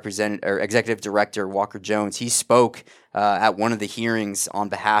executive director, Walker Jones, he spoke at one of the hearings on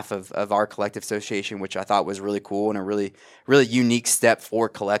behalf of our collective association, which I thought was really cool and a really, really unique step for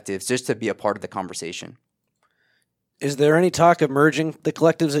collectives just to be a part of the conversation. Is there any talk of merging the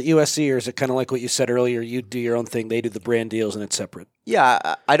collectives at USC, or is it kind of like what you said earlier? You do your own thing, they do the brand deals, and it's separate?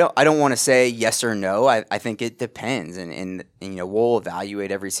 Yeah, I don't want to say yes or no. I think it depends, and we'll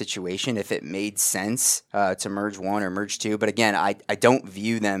evaluate every situation if it made sense to merge one or merge two. But again, I don't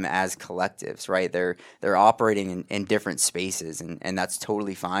view them as collectives, right? They're operating in different spaces, and that's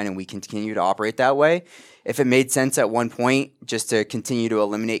totally fine, and we continue to operate that way. If it made sense at one point just to continue to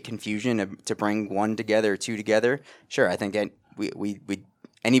eliminate confusion, to bring one together or two together, sure, I think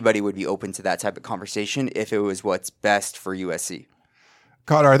anybody would be open to that type of conversation if it was what's best for USC.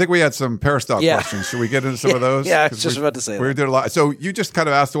 Connor, I think we had some Peristyle questions. Should we get into some of those? Yeah, I was just about to say that. We did a lot. So you just kind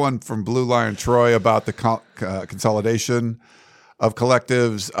of asked one from Blue Lion Troy about the consolidation of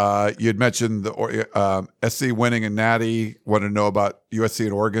collectives. You had mentioned the SC winning and Natty. Wanted to know about USC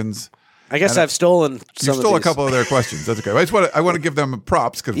and Oregon's. I guess I've stolen some. You stole a couple of their questions. That's okay. I want to give them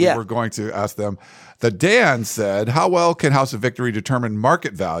props because we were going to ask them. The Dan said, how well can House of Victory determine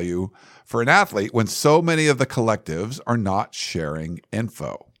market value for an athlete when so many of the collectives are not sharing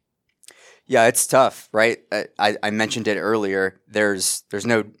info? Yeah, it's tough, right? I mentioned it earlier. There's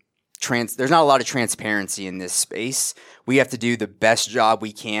not a lot of transparency in this space. We have to do the best job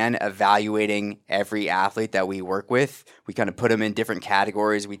we can evaluating every athlete that we work with. We kind of put them in different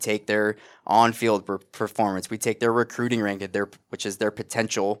categories. We take their on-field performance. We take their recruiting rank, which is their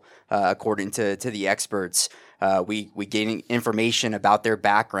potential according to the experts. We gain information about their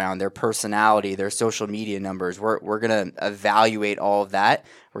background, their personality, their social media numbers. We're going to evaluate all of that.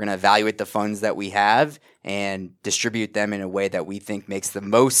 We're going to evaluate the funds that we have and distribute them in a way that we think makes the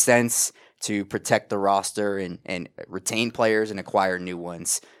most sense to protect the roster and retain players and acquire new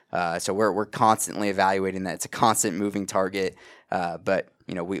ones. So we're constantly evaluating that. It's a constant moving target, but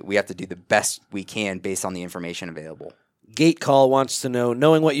we have to do the best we can based on the information available. Gate Call wants to know,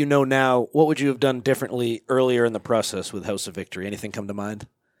 knowing what you know now, what would you have done differently earlier in the process with House of Victory? Anything come to mind?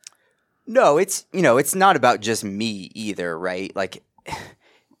 No, it's not about just me either, right? Like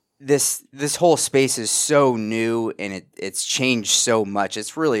this whole space is so new and it's changed so much.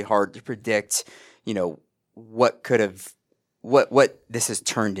 It's really hard to predict, what this has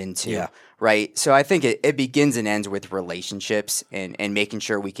turned into, right? So I think it begins and ends with relationships and making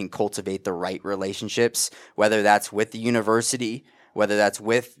sure we can cultivate the right relationships, whether that's with the university, whether that's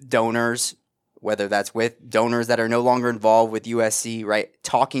with donors, whether that's with donors that are no longer involved with USC, right?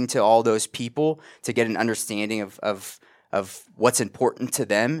 Talking to all those people to get an understanding of what's important to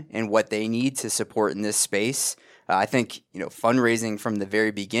them and what they need to support in this space. I think, fundraising from the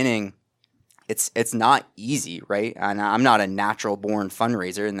very beginning, it's not easy, right? And I'm not a natural born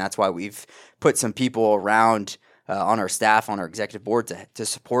fundraiser, and that's why we've put some people around on our staff, on our executive board to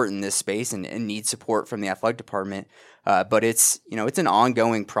support in this space and need support from the athletic department. But it's an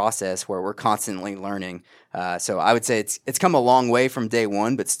ongoing process where we're constantly learning. So I would say it's come a long way from day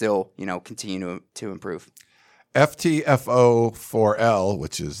one, but still, continue to improve. FTFO4L,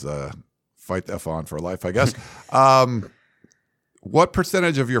 which is Fight the F on for life, I guess. What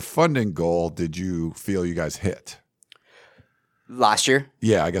percentage of your funding goal did you feel you guys hit? Last year?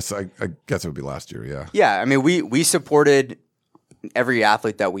 Yeah, I guess it would be last year, yeah. Yeah, I mean, we supported every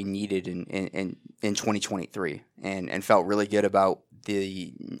athlete that we needed in 2023 and felt really good about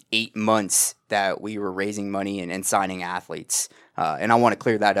the 8 months that we were raising money and signing athletes. And I want to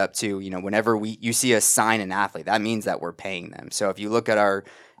clear that up too. You know, whenever you see us sign an athlete, that means that we're paying them. So if you look at our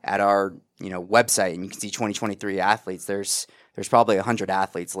website and you can see 2023 athletes, there's probably 100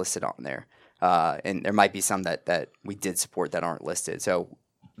 athletes listed on there. And there might be some that we did support that aren't listed. So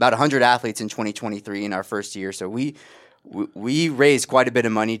about 100 athletes in 2023 in our first year. So we raised quite a bit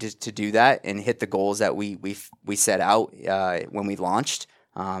of money to do that and hit the goals that we set out when we launched.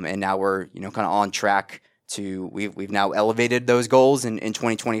 And now we're kind of on track to we've now elevated those goals in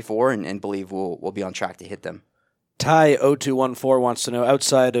 2024 and believe we'll be on track to hit them. Ty0214 wants to know,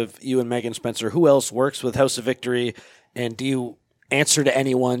 outside of you and Megan Spencer, who else works with House of Victory, and do you answer to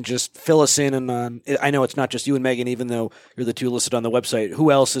anyone? Just fill us in on. I know it's not just you and Megan, even though you're the two listed on the website.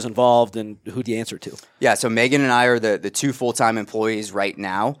 Who else is involved, and who do you answer to? Yeah, so Megan and I are the two full-time employees right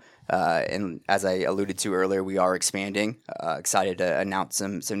now. And as I alluded to earlier, we are expanding. Excited to announce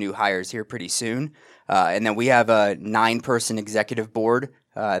some new hires here pretty soon. And then we have a 9-person executive board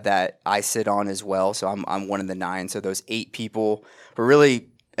that I sit on as well. So I'm one of the 9. So those 8 people were really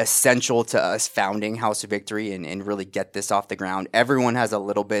essential to us founding House of Victory and really get this off the ground. Everyone has a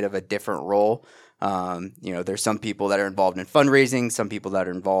little bit of a different role. There's some people that are involved in fundraising, some people that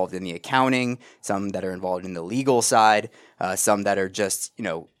are involved in the accounting, some that are involved in the legal side, some that are just,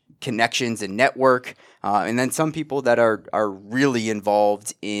 connections and network, and then some people that are really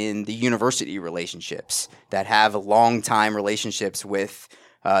involved in the university relationships that have long time relationships with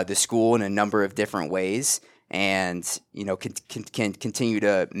the school in a number of different ways, and can continue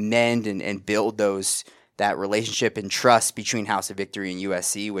to mend and build that relationship and trust between House of Victory and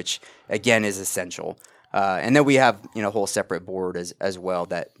USC, which again is essential. And then we have a whole separate board as well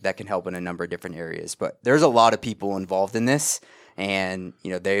that can help in a number of different areas. But there's a lot of people involved in this. And,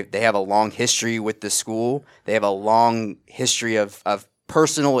 they have a long history with the school. They have a long history of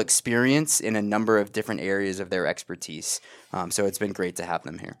personal experience in a number of different areas of their expertise. So it's been great to have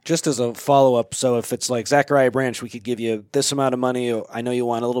them here. Just as a follow-up, so if it's like Zachariah Branch, we could give you this amount of money. I know you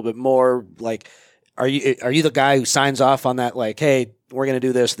want a little bit more. Like, are you the guy who signs off on that? Like, hey, we're going to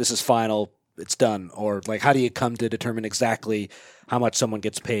do this. This is final. It's done. Or like, how do you come to determine exactly how much someone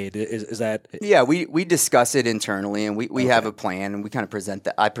gets paid? Is that? Yeah, we discuss it internally, and we have a plan, and we kind of present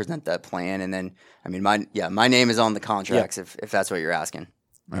that. I present that plan, and then my name is on the contracts if that's what you're asking.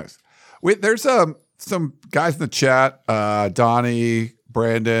 Nice. There's some guys in the chat, Donnie,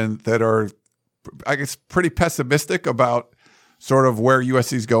 Brandon, that are, I guess, pretty pessimistic about sort of where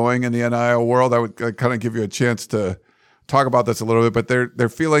USC is going in the NIL world. I would kind of give you a chance to talk about this a little bit, but they're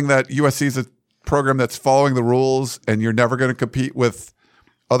feeling that USC is a program that's following the rules, and you're never going to compete with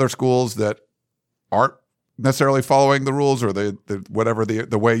other schools that aren't necessarily following the rules, or the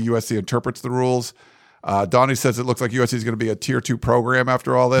way USC interprets the rules. Donnie says it looks like USC is going to be a tier 2 program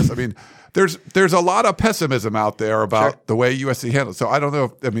after all this. I mean, there's a lot of pessimism out there about the way USC handles. So I don't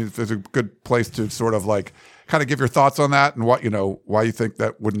know if there's a good place to sort of like kind of give your thoughts on that and what why you think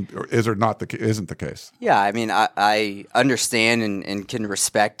that isn't the case. Yeah, I mean, I understand and can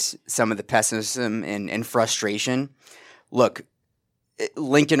respect some of the pessimism and frustration. Look,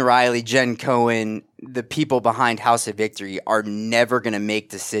 Lincoln Riley, Jen Cohen, the people behind House of Victory are never going to make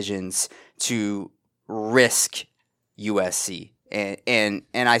decisions to risk USC. And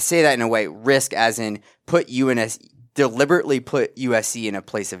I say that in a way, risk as in deliberately put USC in a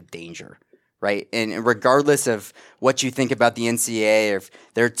place of danger. Right. And regardless of what you think about the NCAA or if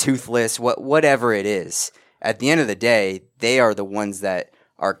they're toothless, whatever it is, at the end of the day, they are the ones that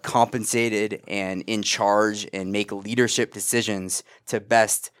are compensated and in charge and make leadership decisions to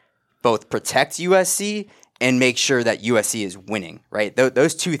best both protect USC and make sure that USC is winning. Right.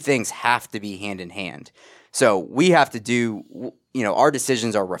 Those two things have to be hand in hand. So we have to do, our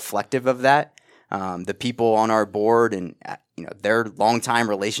decisions are reflective of that. The people on our board and their longtime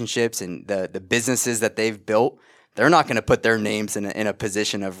relationships and the businesses that they've built, they're not going to put their names in a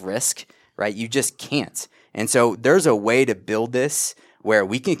position of risk, right? You just can't. And so there's a way to build this where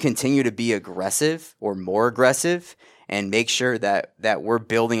we can continue to be aggressive or more aggressive and make sure that we're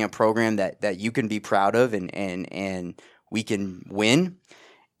building a program that you can be proud of and we can win.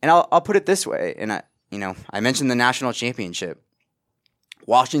 And I'll put it this way, and I mentioned the national championship.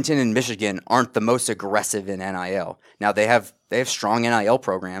 Washington and Michigan aren't the most aggressive in NIL. Now they have strong NIL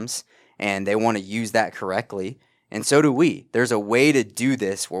programs and they want to use that correctly, and so do we. There's a way to do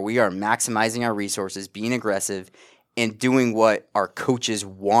this where we are maximizing our resources, being aggressive, and doing what our coaches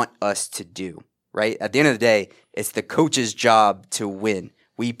want us to do, right? At the end of the day, it's the coach's job to win.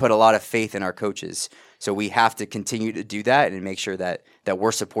 We put a lot of faith in our coaches, so we have to continue to do that and make sure that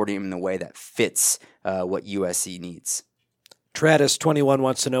we're supporting them in the way that fits what USC needs. Travis21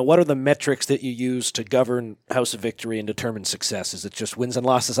 wants to know, what are the metrics that you use to govern House of Victory and determine success? Is it just wins and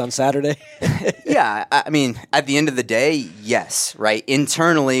losses on Saturday? Yeah, I mean, at the end of the day, yes, right?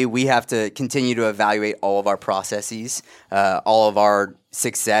 Internally, we have to continue to evaluate all of our processes, all of our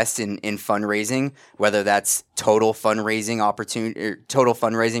success in fundraising, whether that's total fundraising opportunity, or total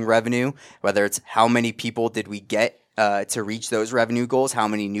fundraising revenue, whether it's how many people did we get to reach those revenue goals, how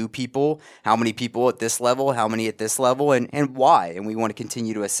many new people, how many people at this level, how many at this level, and why. And we want to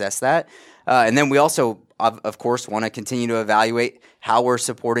continue to assess that. And then we also, of course, want to continue to evaluate how we're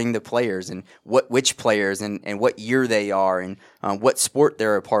supporting the players and which players and what year they are and what sport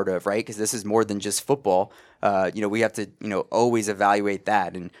they're a part of, right? Because this is more than just football. We have to, always evaluate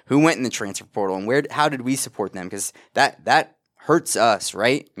that and who went in the transfer portal and how did we support them? Because that hurts us,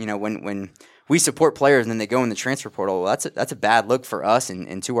 right? When we support players and then they go in the transfer portal, well, that's a bad look for us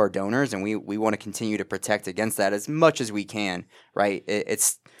and to our donors, and we want to continue to protect against that as much as we can, right?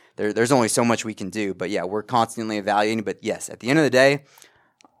 There's only so much we can do, but yeah, we're constantly evaluating. But yes, at the end of the day,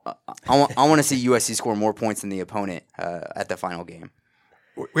 I want to see USC score more points than the opponent at the final game.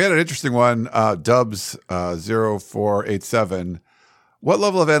 We had an interesting one, Dubs 0487. What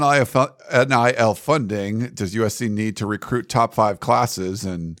level of NIL funding does USC need to recruit top 5 classes,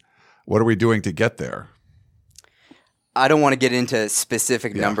 and what are we doing to get there? I don't want to get into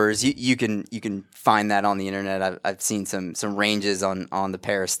specific numbers. You can find that on the internet. I've seen some ranges on the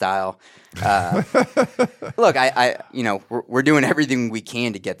Peristyle. Look, we're doing everything we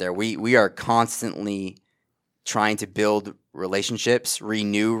can to get there. We are constantly trying to build relationships,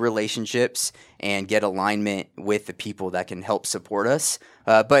 renew relationships, and get alignment with the people that can help support us.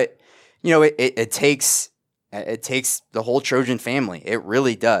 But it takes the whole Trojan family. It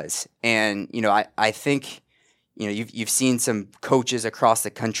really does. And I think you've seen some coaches across the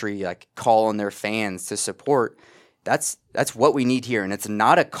country like call on their fans to support. That's what we need here, and it's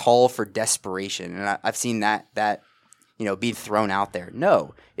not a call for desperation. And I've seen that be thrown out there.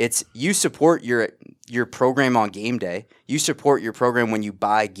 No, it's you support your program on game day. You support your program when you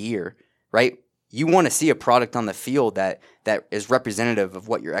buy gear, right? You want to see a product on the field that is representative of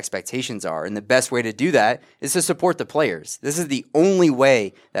what your expectations are. And the best way to do that is to support the players. This is the only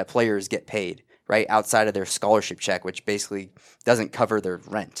way that players get paid, right? Outside of their scholarship check, which basically doesn't cover their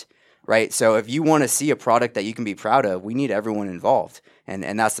rent, right? So if you want to see a product that you can be proud of, we need everyone involved.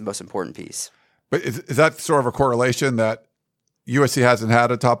 And that's the most important piece. But is that sort of a correlation that USC hasn't had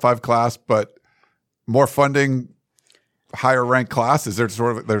a top 5 class, but more funding, higher ranked classes? There's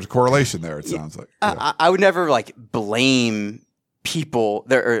a correlation there, it sounds like. Yeah. I would never blame people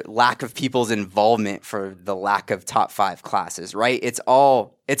or lack of people's involvement for the lack of top 5 classes, right? It's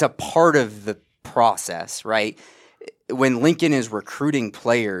a part of the process, right? When Lincoln is recruiting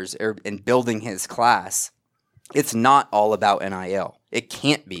players and building his class, it's not all about NIL. It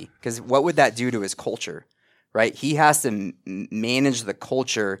can't be, because what would that do to his culture, right? He has to manage the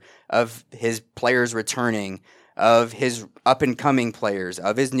culture of his players returning, of his up-and-coming players,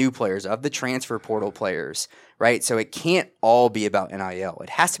 of his new players, of the transfer portal players, right? So it can't all be about NIL.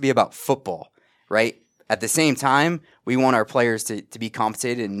 It has to be about football, right? At the same time, we want our players to be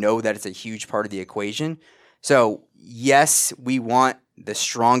compensated and know that it's a huge part of the equation. So yes, we want the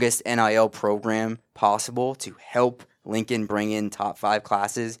strongest NIL program possible to help Lincoln bring in top 5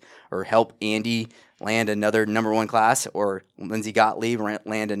 classes, or help Andy land another number 1 class, or Lindsey Gottlieb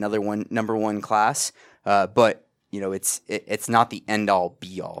land another number 1 class. But it's not the end all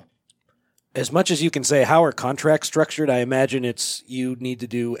be all. As much as you can say, how are contracts structured? I imagine it's you need to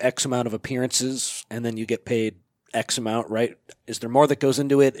do X amount of appearances and then you get paid X amount, right? Is there more that goes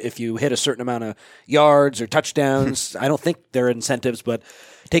into it if you hit a certain amount of yards or touchdowns? I don't think there are incentives, but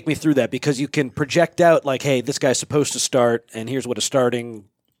take me through that, because you can project out like, hey, this guy's supposed to start and here's what a starting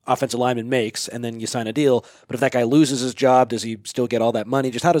offensive lineman makes, and then you sign a deal. But if that guy loses his job, does he still get all that money?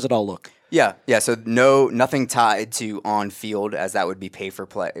 Just how does it all look? Yeah. So nothing tied to on field, as that would be pay for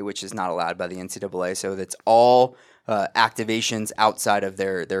play, which is not allowed by the NCAA. So that's all activations outside of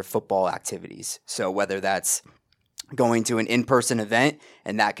their football activities. So whether that's going to an in-person event,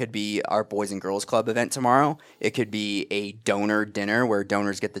 and that could be our Boys and Girls Club event tomorrow. It could be a donor dinner where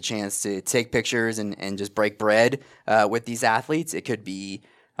donors get the chance to take pictures and just break bread with these athletes. It could be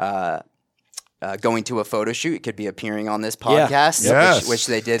going to a photo shoot. It could be appearing on this podcast, Yes. which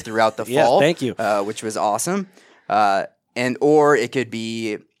they did throughout the fall. Thank you. Which was awesome. Or it could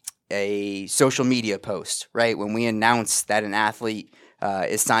be a social media post, right? When we announce that an athlete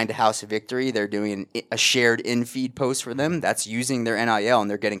is signed to House of Victory, they're doing a shared in-feed post for them. That's using their NIL, and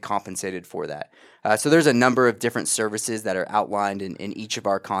they're getting compensated for that. So there's a number of different services that are outlined in each of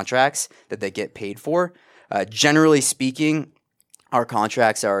our contracts that they get paid for. Generally speaking, our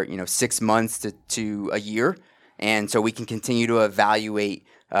contracts are 6 months to a year, and so we can continue to evaluate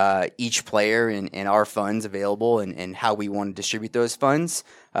each player and our funds available and how we want to distribute those funds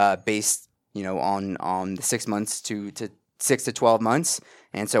based on the 6 months to 6 to 12 months.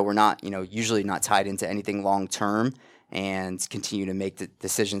 And so we're not usually not tied into anything long term, and continue to make the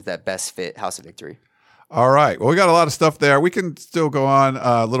decisions that best fit House of Victory. All right. Well, we got a lot of stuff there. We can still go on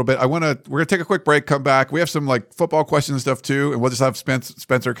a little bit. We're going to take a quick break, come back. We have some football questions and stuff too, and we'll just have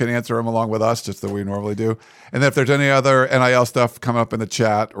Spencer can answer them along with us, just the way we normally do. And then if there's any other NIL stuff coming up in the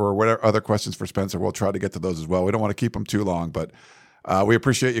chat or whatever other questions for Spencer, we'll try to get to those as well. We don't want to keep them too long, but we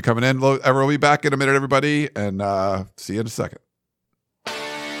appreciate you coming in. We'll be back in a minute, everybody, and see you in a second.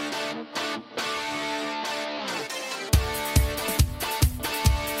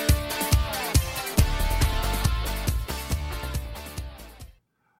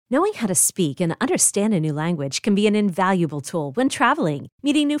 Knowing how to speak and understand a new language can be an invaluable tool when traveling,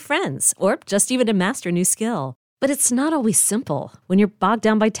 meeting new friends, or just even to master a new skill. But it's not always simple when you're bogged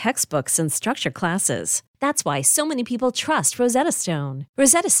down by textbooks and structured classes. That's why so many people trust Rosetta Stone.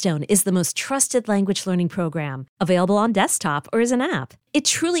 Rosetta Stone is the most trusted language learning program, available on desktop or as an app. It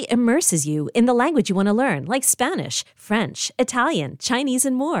truly immerses you in the language you want to learn, like Spanish, French, Italian, Chinese,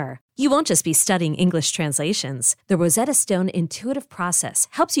 and more. You won't just be studying English translations. The Rosetta Stone intuitive process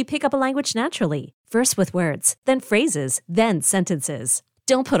helps you pick up a language naturally, first with words, then phrases, then sentences.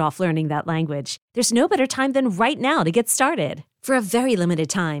 Don't put off learning that language. There's no better time than right now to get started. For a very limited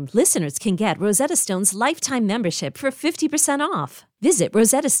time, listeners can get Rosetta Stone's lifetime membership for 50% off. Visit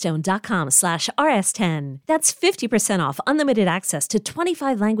rosettastone.com/rs10. That's 50% off unlimited access to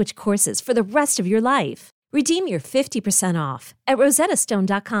 25 language courses for the rest of your life. Redeem your 50% off at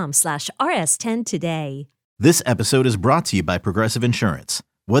rosettastone.com/rs10 today. This episode is brought to you by Progressive Insurance.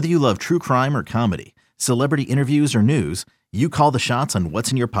 Whether you love true crime or comedy, celebrity interviews or news, you call the shots on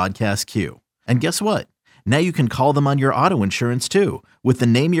what's in your podcast queue. And guess what? Now you can call them on your auto insurance too with the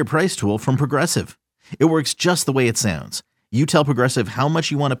Name Your Price tool from Progressive. It works just the way it sounds. You tell Progressive how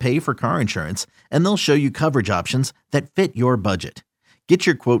much you want to pay for car insurance, and they'll show you coverage options that fit your budget. Get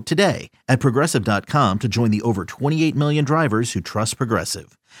your quote today at Progressive.com to join the over 28 million drivers who trust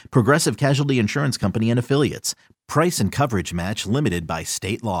Progressive. Progressive Casualty Insurance Company and Affiliates. Price and coverage match limited by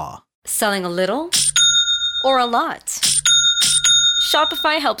state law. Selling a little or a lot?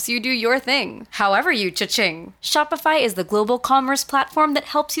 Shopify helps you do your thing, however you cha-ching. Shopify is the global commerce platform that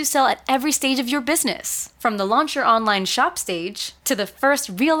helps you sell at every stage of your business. From the launch your online shop stage, to the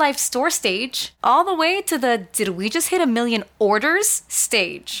first real-life store stage, all the way to the did we just hit 1 million orders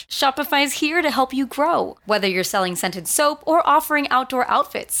stage. Shopify's here to help you grow. Whether you're selling scented soap or offering outdoor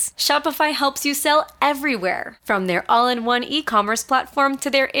outfits, Shopify helps you sell everywhere. From their all-in-one e-commerce platform to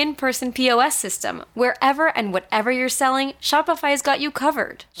their in-person POS system, wherever and whatever you're selling, Shopify's got you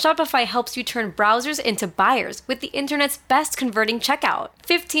covered. Shopify helps you turn browsers into buyers with the internet's best converting checkout,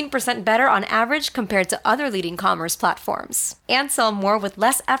 15% better on average compared to other leading commerce platforms. And sell more with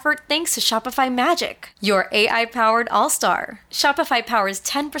less effort thanks to Shopify Magic, your AI-powered all-star. Shopify powers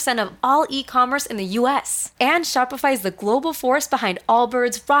 10% of all e-commerce in the US. And Shopify is the global force behind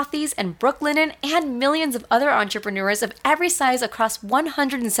Allbirds, Rothy's, and Brooklinen, and millions of other entrepreneurs of every size across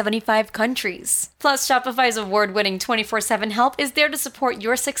 175 countries. Plus, Shopify's award-winning 24/7 help is there to support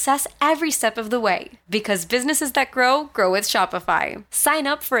your success every step of the way. Because businesses that grow with Shopify. Sign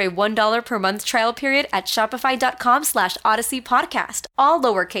up for a $1 per month trial period at shopify.com/Odyssey Podcast, all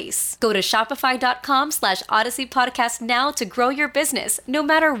lowercase. Go to shopify.com/Odyssey Podcast now to grow your business, no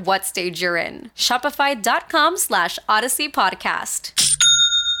matter what stage you're in. Shopify.com/Odyssey Podcast.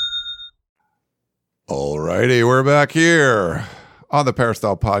 All righty, we're back here on the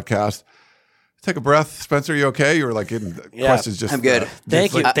Peristyle Podcast. Take a breath. Spencer, you okay? You were getting questions just... I'm good.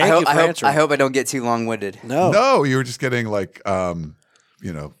 Thank you. Thank you for answering. I hope I don't get too long-winded. No, you were just getting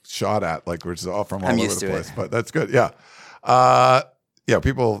shot at, we're just all from all over the place. But that's good. Yeah.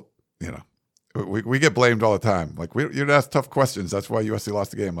 People, we get blamed all the time. You'd ask tough questions. That's why USC lost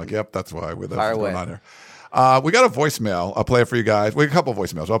the game. Yep, that's why. That's what's going on here. We got a voicemail. I'll play it for you guys. We have a couple of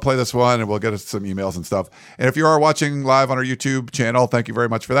voicemails. I'll play this one, and we'll get us some emails and stuff. And if you are watching live on our YouTube channel, thank you very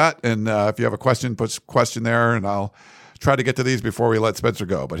much for that. And if you have a question, put a question there, and I'll try to get to these before we let Spencer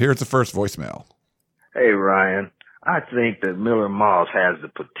go. But here's the first voicemail. Hey, Ryan. I think that Miller Moss has the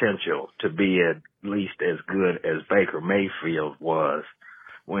potential to be at least as good as Baker Mayfield was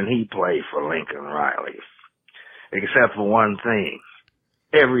when he played for Lincoln Riley. Except for one thing.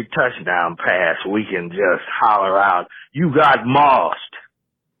 Every touchdown pass, we can just holler out, "You got mossed."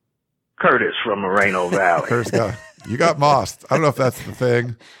 Curtis from Moreno Valley. Curtis you got mossed. I don't know if that's the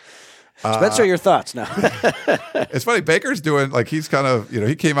thing. Spencer, your thoughts now? It's funny. Baker's doing he's kind of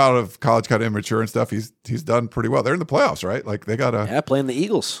he came out of college kind of immature and stuff. He's done pretty well. They're in the playoffs, right? Like they got playing the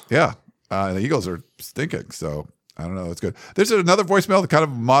Eagles. Yeah, and the Eagles are stinking. So I don't know. It's good. There's another voicemail that kind of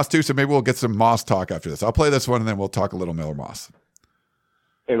Moss too. So maybe we'll get some Moss talk after this. I'll play this one and then we'll talk a little Miller Moss.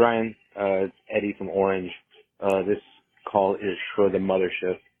 Hey Ryan, it's Eddie from Orange. This call is for the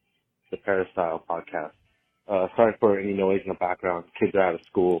mothership, the Peristyle podcast. Sorry for any noise in the background. Kids are out of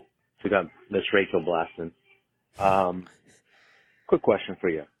school. So we got Miss Rachel blasting. Quick question for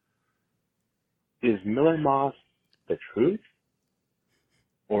you. Is Miller Moss the truth?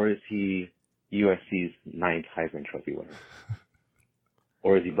 Or is he USC's 9th Heisman Trophy winner?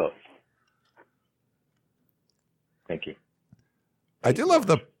 Or is he both? Thank you. I do love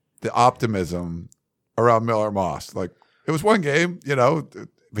the optimism around Miller Moss. Like, it was one game, he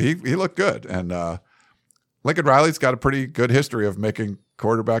looked good. And Lincoln Riley's got a pretty good history of making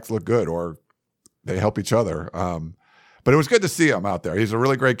quarterbacks look good, or they help each other. But it was good to see him out there. He's a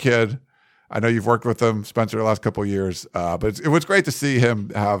really great kid. I know you've worked with him, Spencer, the last couple of years. But it was great to see him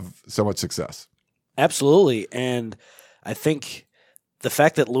have so much success. Absolutely. And I think the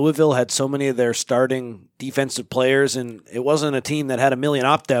fact that Louisville had so many of their starting defensive players, and it wasn't a team that had a million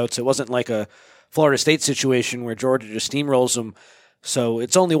opt-outs. It wasn't like a Florida State situation where Georgia just steamrolls them. So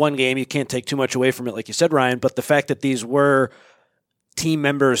it's only one game. You can't take too much away from it, like you said, Ryan. But the fact that these were team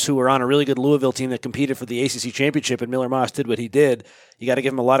members who were on a really good Louisville team that competed for the ACC championship, and Miller Moss did what he did, you got to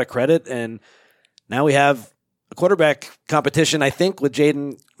give him a lot of credit. And now we have a quarterback competition, I think, with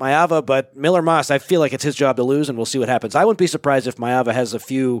Jaden Maiava. But Miller Moss, I feel like it's his job to lose, and we'll see what happens. I wouldn't be surprised if Maiava has a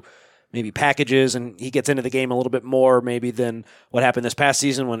few maybe packages and he gets into the game a little bit more maybe than what happened this past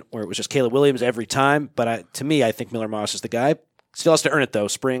season where it was just Caleb Williams every time. But to me, I think Miller Moss is the guy. Still has to earn it, though.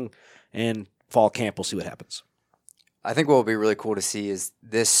 Spring and fall camp, we'll see what happens. I think what will be really cool to see is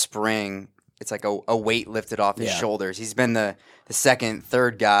this spring, it's like a weight lifted off his shoulders. He's been the second,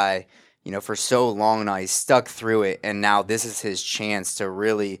 third guy, for so long now. He's stuck through it, and now this is his chance to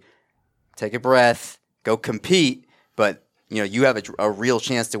really take a breath, go compete, but you have a real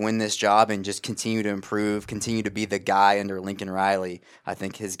chance to win this job and just continue to improve, continue to be the guy under Lincoln Riley. I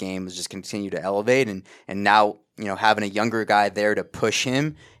think his game is just continue to elevate, and now having a younger guy there to push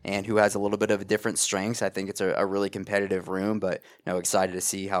him and who has a little bit of a different strengths, I think it's a really competitive room, but excited to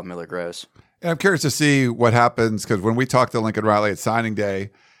see how Miller grows. And I'm curious to see what happens, because when we talked to Lincoln Riley at signing day,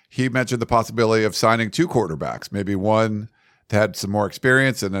 he mentioned the possibility of signing 2 quarterbacks, maybe one that had some more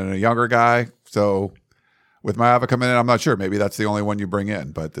experience and then a younger guy. So with Maiava coming in, I'm not sure. Maybe that's the only one you bring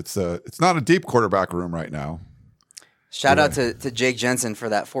in, but it's not a deep quarterback room right now. Shout out to Jake Jensen for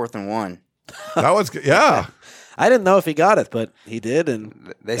that 4th and 1. That was good. Yeah. I didn't know if he got it, but he did,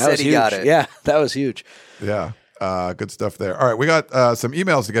 and they said he got it. Yeah, that was huge. Yeah, good stuff there. All right, we got some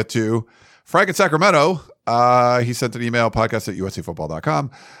emails to get to. Frank in Sacramento, he sent an email, podcast@uscfootball.com.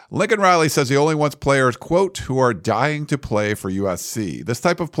 Lincoln Riley says he only wants players, quote, who are dying to play for USC. This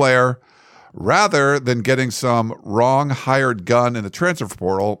type of player, rather than getting some wrong hired gun in the transfer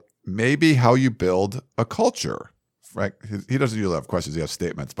portal, may be how you build a culture. Frank, he doesn't usually have questions, he has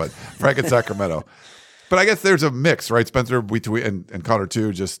statements, but Frank in Sacramento. But I guess there's a mix, right, Spencer, and Connor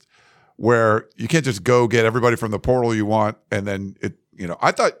too, just where you can't just go get everybody from the portal you want, and then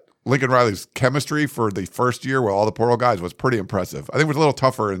I thought Lincoln Riley's chemistry for the first year with all the portal guys was pretty impressive. I think it was a little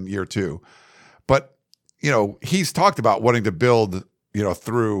tougher in year 2. But, he's talked about wanting to build,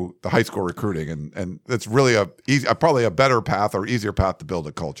 through the high school recruiting, and it's really probably a better path or easier path to build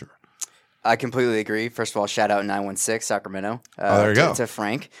a culture. I completely agree. First of all, shout out 916 Sacramento. There you go. To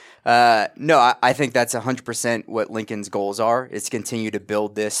Frank. No, I think that's 100% what Lincoln's goals are, is to continue to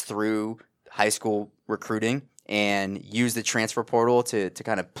build this through high school recruiting and use the transfer portal to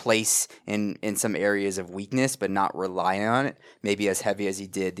kind of place in some areas of weakness, but not rely on it, maybe as heavy as he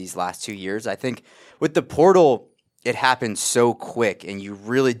did these last 2 years. I think with the portal, it happens so quick, and you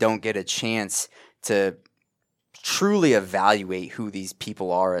really don't get a chance to truly evaluate who these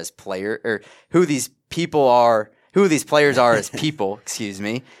people are as player, or who these players are as people, excuse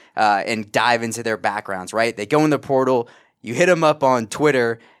me, and dive into their backgrounds, right? They go in the portal, you hit them up on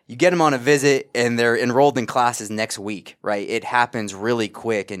Twitter, you get them on a visit, and they're enrolled in classes next week, right? It happens really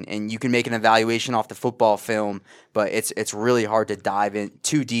quick, and you can make an evaluation off the football film, but it's really hard to dive in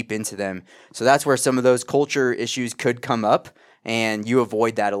too deep into them. So that's where some of those culture issues could come up, and you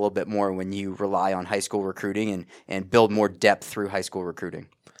avoid that a little bit more when you rely on high school recruiting and build more depth through high school recruiting.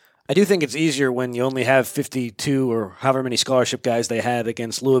 I do think it's easier when you only have 52 or however many scholarship guys they had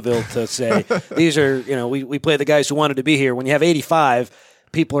against Louisville to say, these are, we play the guys who wanted to be here. When you have 85,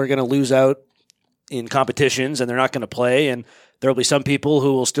 people are going to lose out in competitions and they're not going to play. And there will be some people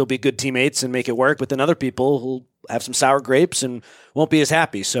who will still be good teammates and make it work, but then other people who will have some sour grapes and won't be as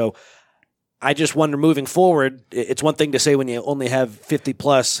happy. So I just wonder moving forward, it's one thing to say when you only have 50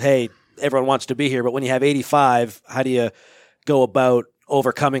 plus, hey, everyone wants to be here, but when you have 85, how do you go about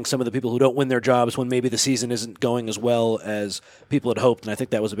overcoming some of the people who don't win their jobs when maybe the season isn't going as well as people had hoped? And I think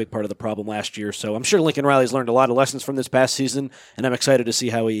that was a big part of the problem last year. So I'm sure Lincoln Riley's learned a lot of lessons from this past season, and I'm excited to see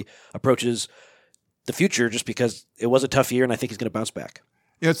how he approaches the future, just because it was a tough year, and I think he's going to bounce back.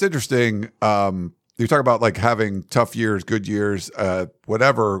 Yeah, it's interesting. You talk about like having tough years, good years,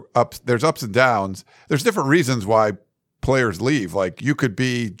 whatever. There's ups and downs. There's different reasons why players leave. Like you could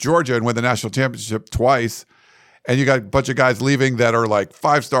be Georgia and win the national championship twice, and you got a bunch of guys leaving that are like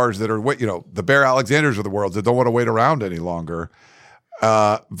 5 stars that are, the Bear Alexanders of the world that don't want to wait around any longer.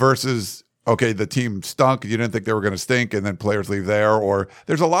 Versus, okay, the team stunk. You didn't think they were going to stink, and then players leave there. Or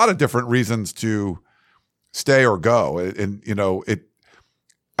there's a lot of different reasons to stay or go. And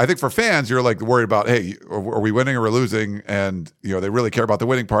I think for fans, you're like worried about, hey, are we winning or we're losing? And, they really care about the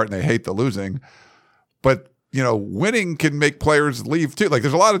winning part and they hate the losing. But, winning can make players leave too. Like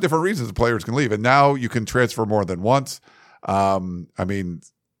there's a lot of different reasons players can leave. And now you can transfer more than once.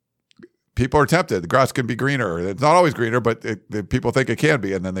 People are tempted. The grass can be greener. It's not always greener, but people think it can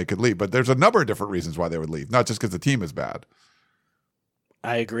be, and then they could leave. But there's a number of different reasons why they would leave, not just because the team is bad.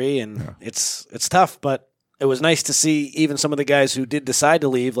 I agree. And it's tough, but it was nice to see even some of the guys who did decide to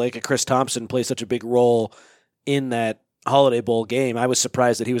leave, like a Chris Thompson, play such a big role in that Holiday Bowl game. I was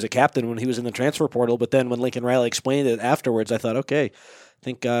surprised that he was a captain when he was in the transfer portal, but then when Lincoln Riley explained it afterwards, I thought, okay, I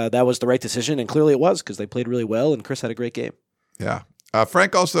think that was the right decision, and clearly it was because they played really well, and Chris had a great game. Yeah.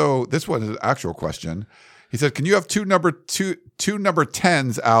 Frank also, this one is an actual question. He said, can you have two number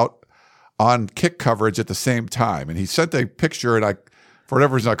 10s out on kick coverage at the same time? And he sent a picture, and for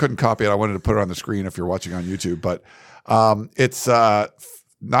whatever reason, I couldn't copy it. I wanted to put it on the screen if you're watching on YouTube. But it's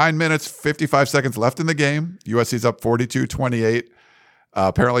 9 minutes, 55 seconds left in the game. USC's up 42-28.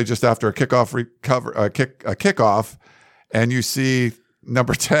 Apparently just after a kickoff. And you see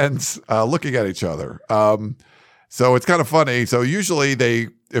number 10s looking at each other. So it's kind of funny. So usually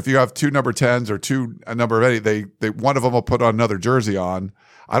if you have 2 number 10s or a number of any, they one of them will put on another jersey on.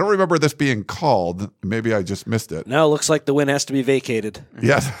 I don't remember this being called. Maybe I just missed it. No, it looks like the win has to be vacated.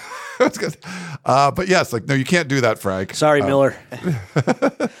 Yes. That's good. But yes, no, you can't do that, Frank. Sorry, Miller.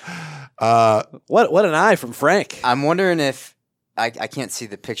 What an eye from Frank. I'm wondering if, I can't see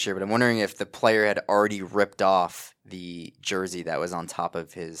the picture, but I'm wondering if the player had already ripped off the jersey that was on top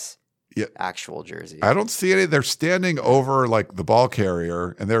of his actual jersey. I don't see any. They're standing over like the ball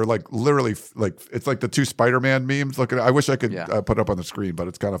carrier, and they're like literally like it's like the 2 Spider-Man memes. Look at it. I wish I could put it up on the screen, but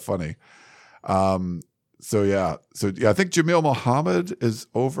it's kind of funny. I think Jamil Muhammad is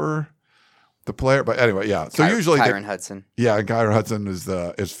over the player, but anyway, yeah. So usually Kyron Hudson, and Kyron Hudson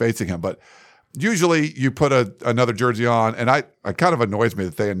is facing him, but usually you put another jersey on, and it kind of annoys me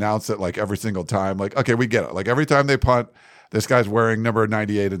that they announce it like every single time. Like, okay, we get it. Like every time they punt, this guy's wearing number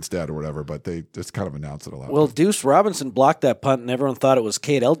 98 instead or whatever, but they just kind of announce it a lot. Well, Deuce Robinson blocked that punt, and everyone thought it was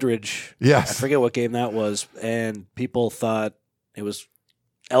Cade Eldridge. Yes. I forget what game that was, and people thought it was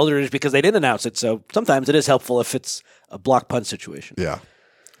Eldridge because they didn't announce it. So sometimes it is helpful if it's a block punt situation. Yeah.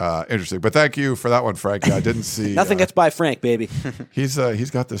 Interesting. But thank you for that one, Frank. I didn't see. Nothing gets by Frank, baby. He's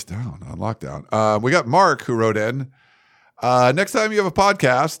got this down on lockdown. We got Mark who wrote in. Next time you have a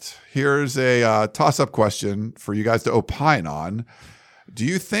podcast, here's a toss-up question for you guys to opine on. Do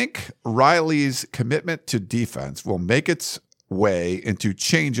you think Riley's commitment to defense will make its way into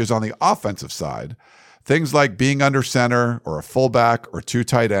changes on the offensive side? Things like being under center or a fullback or 2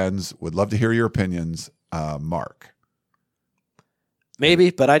 tight ends. Would love to hear your opinions, Mark. Maybe,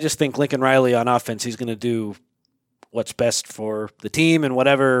 but I just think Lincoln Riley on offense, he's going to do what's best for the team, and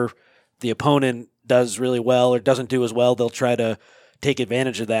whatever the opponent does really well or doesn't do as well, they'll try to take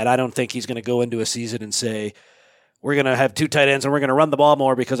advantage of that. I don't think he's going to go into a season and say, we're going to have 2 tight ends and we're going to run the ball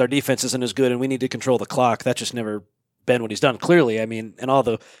more because our defense isn't as good and we need to control the clock. That's just never been what he's done. Clearly, I mean, in all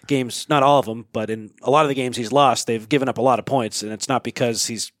the games, not all of them, but in a lot of the games he's lost, they've given up a lot of points, and it's not because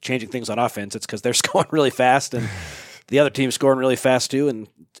he's changing things on offense. It's because they're scoring really fast and the other team's scoring really fast too, and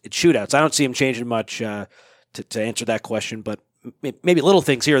it's shootouts. I don't see him changing much to answer that question, but maybe little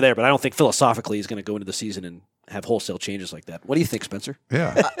things here or there, but I don't think philosophically he's going to go into the season and have wholesale changes like that. What do you think, Spencer?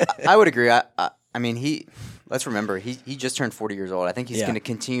 Yeah. I would agree. I mean, let's remember, he just turned 40 years old. I think he's going to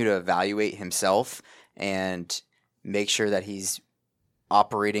continue to evaluate himself and make sure that he's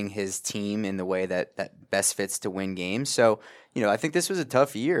operating his team in the way that best fits to win games. So, I think this was a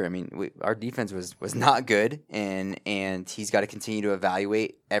tough year. I mean, our defense was not good, and he's got to continue to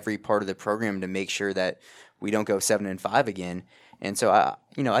evaluate every part of the program to make sure that we don't go 7-5 again. And so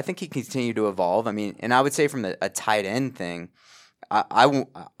I think he can continue to evolve. I mean, and I would say from a tight end thing,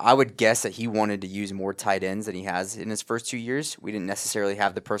 I would guess that he wanted to use more tight ends than he has in his first 2 years. We didn't necessarily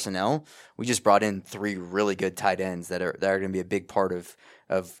have the personnel. We just brought in 3 really good tight ends that are going to be a big part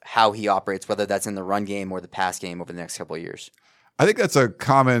of how he operates, whether that's in the run game or the pass game over the next couple of years. I think that's a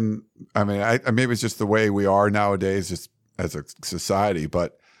common. I mean, maybe it's just the way we are nowadays, just as a society.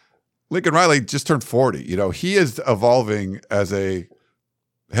 But Lincoln Riley just turned 40. He is evolving as a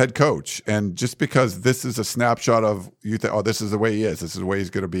head coach, and just because this is a snapshot of you think, oh, this is the way he is, this is the way he's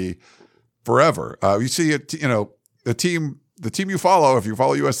going to be forever. You see it, the team you follow, if you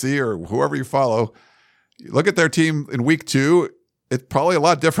follow USC or whoever you follow, you look at their team in week 2, it's probably a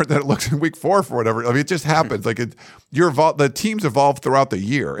lot different than it looks in week 4 for whatever. I mean, it just happens. The teams evolve throughout the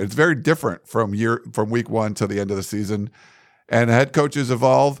year. It's very different from week 1 to the end of the season, and head coaches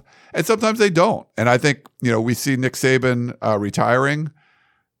evolve, and sometimes they don't. And I think we see Nick Saban retiring.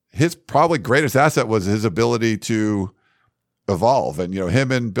 His probably greatest asset was his ability to evolve. And, him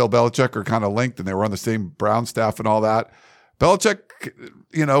and Bill Belichick are kind of linked, and they were on the same Brown staff and all that. Belichick,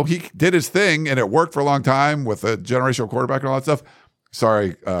 he did his thing, and it worked for a long time with a generational quarterback and all that stuff.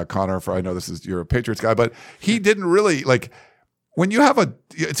 Sorry, Connor, I know you're a Patriots guy, but he didn't really, when you have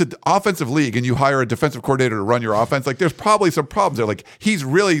it's an offensive league and you hire a defensive coordinator to run your offense, there's probably some problems there. He's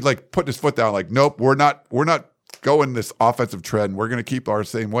really putting his foot down, nope, we're not going this offensive trend. We're going to keep our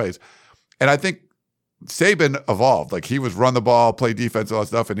same ways. And I think Saban evolved. He was run the ball, play defense, all that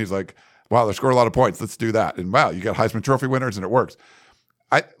stuff. And he's like, wow, they're scoring a lot of points. Let's do that. And wow, you got Heisman Trophy winners and it works.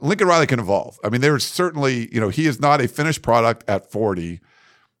 Lincoln Riley can evolve. I mean, there's certainly, he is not a finished product at 40.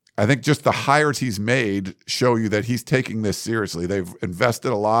 I think just the hires he's made show you that he's taking this seriously. They've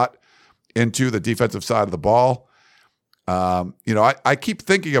invested a lot into the defensive side of the ball. I keep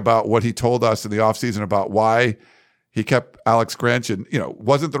thinking about what he told us in the offseason about why he kept Alex Grinch, and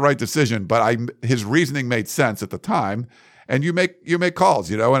wasn't the right decision, but his reasoning made sense at the time. And you make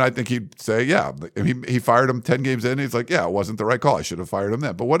calls, and I think he'd say, yeah, he fired him 10 games in. He's like, yeah, it wasn't the right call. I should have fired him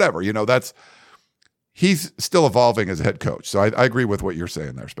then. But whatever, he's still evolving as a head coach. So I agree with what you're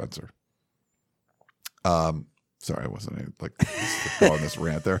saying there, Spencer. Sorry, I wasn't on this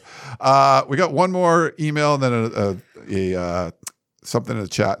rant there. We got one more email and then something in the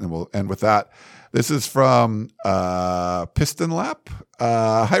chat, and we'll end with that. This is from Piston Lap.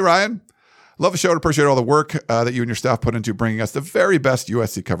 Hi, Ryan. Love the show and appreciate all the work that you and your staff put into bringing us the very best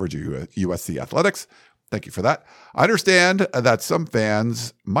USC coverage of USC athletics. Thank you for that. I understand that some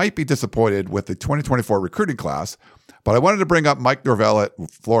fans might be disappointed with the 2024 recruiting class, but I wanted to bring up Mike Norvell at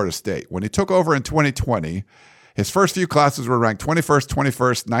Florida State. When he took over in 2020, his first few classes were ranked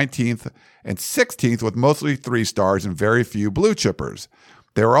 21st, 19th, and 16th with mostly 3-stars and very few blue chippers.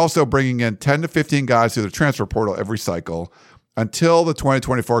 They were also bringing in 10 to 15 guys through the transfer portal every cycle until the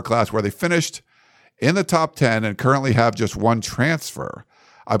 2024 class, where they finished in the top 10 and currently have just 1 transfer.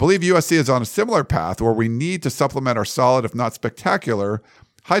 I believe USC is on a similar path where we need to supplement our solid, if not spectacular,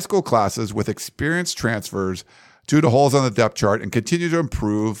 high school classes with experienced transfers due to holes on the depth chart and continue to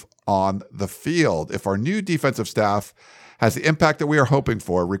improve on the field. If our new defensive staff has the impact that we are hoping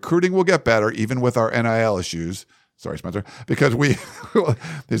for, recruiting will get better even with our NIL issues. Sorry, Spencer, because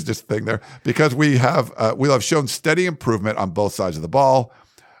there's just a thing there, because we'll have shown steady improvement on both sides of the ball,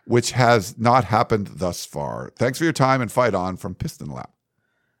 which has not happened thus far. Thanks for your time and fight on, from Piston Lap.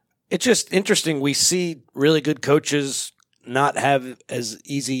 It's just interesting. We see really good coaches not have as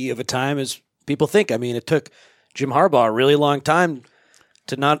easy of a time as people think. I mean, it took Jim Harbaugh a really long time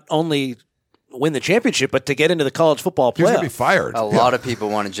to not only win the championship, but to get into the college football playoff. He was going to be fired. A lot of people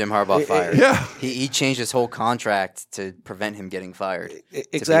wanted Jim Harbaugh fired. Yeah. He changed his whole contract to prevent him getting fired.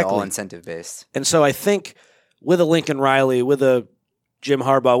 Exactly. To be all incentive-based. And so I think with a Lincoln Riley, with a Jim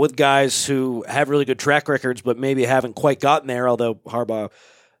Harbaugh, with guys who have really good track records but maybe haven't quite gotten there, although Harbaugh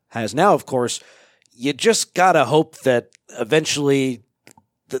has now, of course, you just got to hope that eventually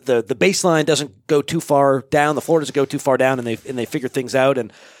the baseline doesn't go too far down, the floor doesn't go too far down, and they figure things out.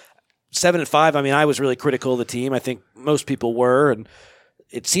 And 7-5, I mean, I was really critical of the team. I think most people were, and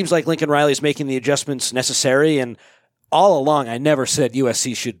it seems like Lincoln Riley is making the adjustments necessary. And all along, I never said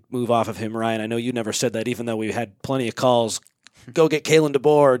USC should move off of him, Ryan. I know you never said that, even though we had plenty of calls. Go get Kalen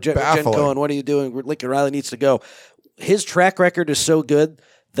DeBoer, Jen Cohen, what are you doing? Lincoln Riley needs to go. His track record is so good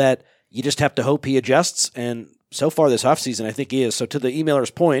that you just have to hope he adjusts, and so far this offseason, I think he is. So to the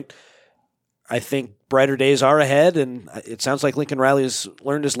emailer's point, I think brighter days are ahead, and it sounds like Lincoln Riley has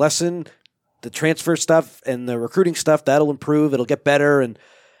learned his lesson. The transfer stuff and the recruiting stuff, that'll improve. It'll get better, and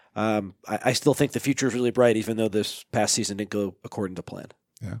I still think the future is really bright, even though this past season didn't go according to plan.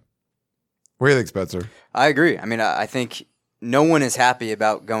 Yeah. What do you think, Spencer? I agree. I mean, I think no one is happy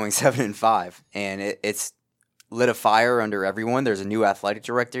about going 7-5, and it's lit a fire under everyone. There's a new athletic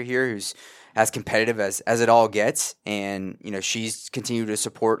director here who's as competitive as it all gets, and she's continued to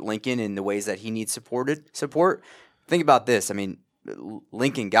support Lincoln in the ways that he needs support. Think about this. I mean,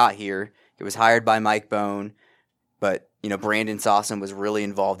 Lincoln got here. It was hired by Mike Bone, but Brandon Sosson was really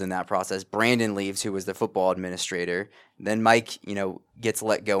involved in that process. Brandon leaves, who was the football administrator. Then Mike, gets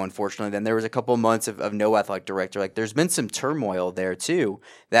let go, unfortunately. Then there was a couple of months of no athletic director. Like, there's been some turmoil there, too,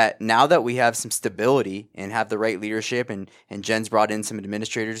 that now that we have some stability and have the right leadership, and Jen's brought in some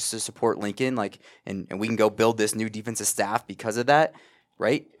administrators to support Lincoln, and we can go build this new defensive staff because of that,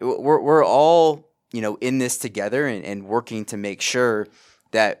 right? We're all, in this together and working to make sure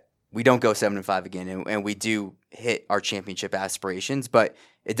that we don't go 7-5 again, and we do hit our championship aspirations, but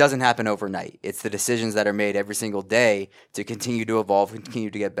it doesn't happen overnight. It's the decisions that are made every single day to continue to evolve, continue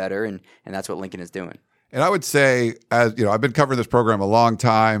to get better, and that's what Lincoln is doing. And I would say, as I've been covering this program a long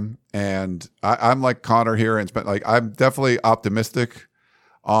time, and I'm like Connor here, and I'm definitely optimistic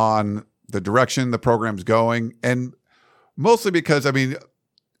on the direction the program's going, and mostly because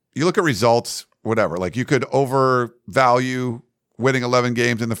you look at results, whatever. Like, you could overvalue winning 11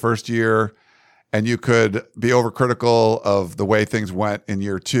 games in the first year, and you could be overcritical of the way things went in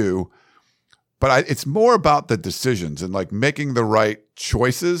year 2. But it's more about the decisions and making the right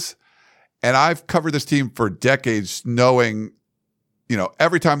choices. And I've covered this team for decades, knowing,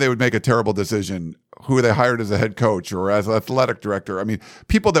 every time they would make a terrible decision, who they hired as a head coach or as an athletic director.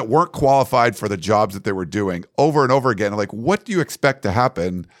 People that weren't qualified for the jobs that they were doing over and over again. What do you expect to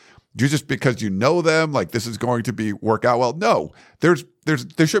happen? Do you just because you know them, this is going to work out well? No, there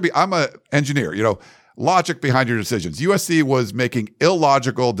should be. I'm an engineer, logic behind your decisions. USC was making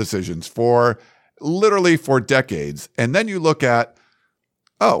illogical decisions for decades, and then you look at,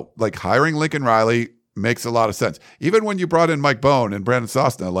 hiring Lincoln Riley makes a lot of sense. Even when you brought in Mike Bone and Brandon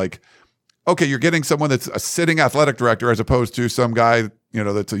Sosna, okay, you're getting someone that's a sitting athletic director as opposed to some guy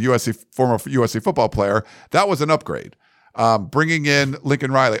that's a former USC football player. That was an upgrade. Bringing in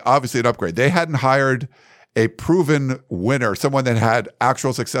Lincoln Riley, obviously an upgrade. They hadn't hired a proven winner, someone that had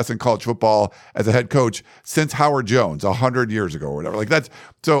actual success in college football as a head coach since Howard Jones 100 years ago or whatever.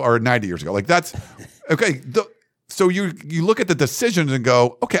 Or 90 years ago. That's okay. So you look at the decisions and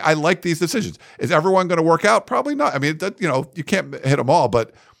go, okay, I like these decisions. Is everyone going to work out? Probably not. You can't hit them all,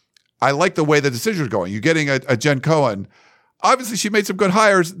 but I like the way the decisions are going. You're getting a Jen Cohen. Obviously, she made some good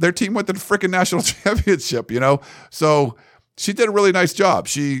hires. Their team went to the freaking national championship, So she did a really nice job.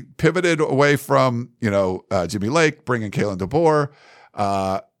 She pivoted away from, Jimmy Lake, bringing Kalen DeBoer.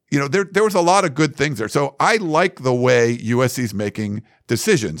 There was a lot of good things there. So I like the way USC's making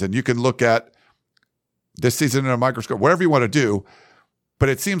decisions. And you can look at this season in a microscope, whatever you want to do. But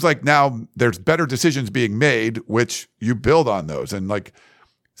it seems like now there's better decisions being made, which you build on those. And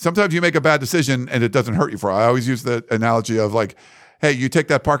sometimes you make a bad decision and it doesn't hurt you I always use the analogy of hey, you take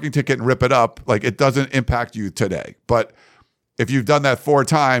that parking ticket and rip it up. It doesn't impact you today. But if you've done that 4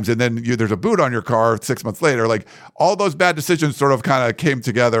 times and then there's a boot on your car 6 months later, all those bad decisions sort of kind of came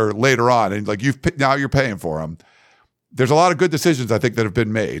together later on. And now you're paying for them. There's a lot of good decisions I think that have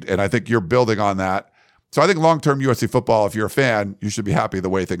been made. And I think you're building on that. So I think long-term USC football, if you're a fan, you should be happy the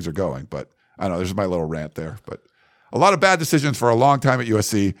way things are going. But I don't know, there's my little rant there. But a lot of bad decisions for a long time at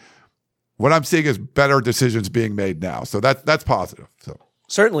USC. What I'm seeing is better decisions being made now. So that's positive. So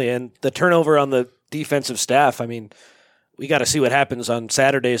certainly, and the turnover on the defensive staff, we got to see what happens on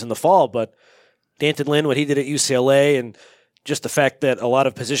Saturdays in the fall, but Danton Lynn, what he did at UCLA, and just the fact that a lot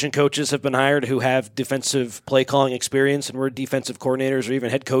of position coaches have been hired who have defensive play calling experience and were defensive coordinators or even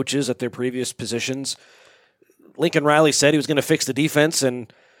head coaches at their previous positions. Lincoln Riley said he was going to fix the defense,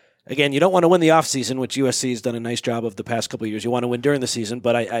 and again, you don't want to win the offseason, which USC has done a nice job of the past couple of years. You want to win during the season,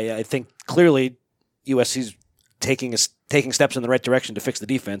 but I think clearly USC's taking steps in the right direction to fix the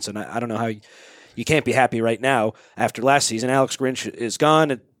defense, and I don't know how you can't be happy right now after last season. Alex Grinch is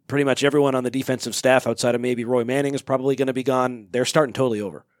gone, and pretty much everyone on the defensive staff outside of maybe Roy Manning is probably going to be gone. They're starting totally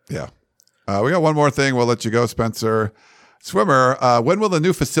over. Yeah. We got one more thing. We'll let you go, Spencer. Swimmer, when will the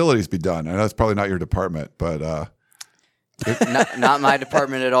new facilities be done? I know it's probably not your department, but not my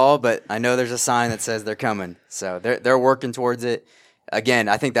department at all, but I know there's a sign that says they're coming. So they're working towards it. Again,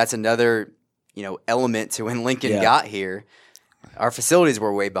 I think that's another, element to when Lincoln got here. Our facilities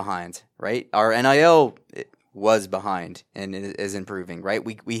were way behind, right? Our NIL was behind and is improving, right?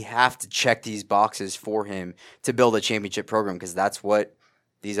 We have to check these boxes for him to build a championship program because that's what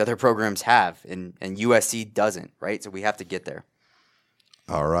these other programs have, and USC doesn't, right? So we have to get there.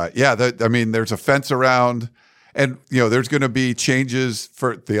 All right. Yeah, there's a fence around, And, there's going to be changes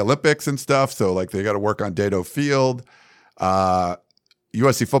for the Olympics and stuff. So, like, they got to work on Dado Field.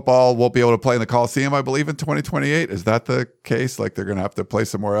 USC football won't be able to play in the Coliseum, I believe, in 2028. Is that the case? Like, they're going to have to play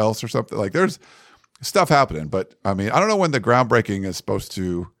somewhere else or something? Like, there's stuff happening. But, I mean, I don't know when the groundbreaking is supposed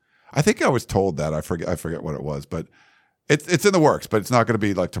to. I think I was told that. I forget what it was. But it's in the works. But it's not going to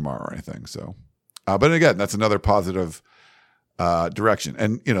be, like, tomorrow or anything. So, but again, that's another positive direction.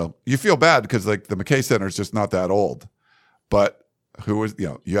 And, you feel bad because, like, the McKay Center is just not that old. But who was,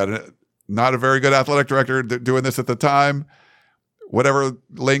 you had not a very good athletic director doing this at the time. Whatever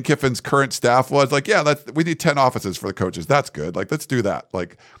Lane Kiffin's current staff was, like, we need 10 offices for the coaches. That's good. Like, let's do that.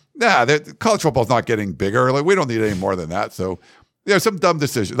 Like, college football's not getting bigger. Like, we don't need any more than that. So, some dumb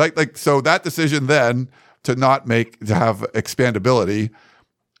decision. So that decision then to have expandability.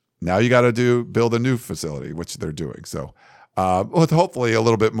 Now you got to build a new facility, which they're doing. So, with hopefully a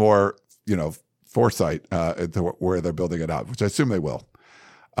little bit more, foresight into where they're building it out, which I assume they will.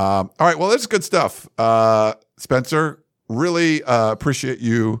 All right. Well, this is good stuff. Spencer, really appreciate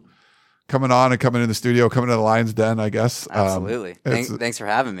you coming on and coming in the studio, coming to the Lion's Den, I guess. Absolutely. Thanks for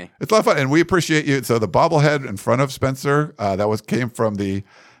having me. It's a lot of fun. And we appreciate you. So the bobblehead in front of Spencer, came from the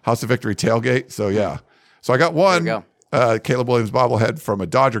House of Victory tailgate. So, yeah. So I got one. There you go. Caleb Williams bobblehead from a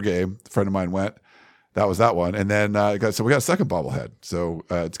Dodger game. A friend of mine went. That was that one. And then we got a second bobblehead. So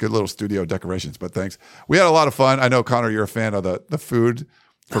it's good little studio decorations. But thanks. We had a lot of fun. I know, Connor, you're a fan of the food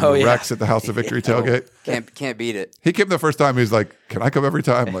from Rex at the House of Victory tailgate. Can't beat it. He came the first time. He's like, "Can I come every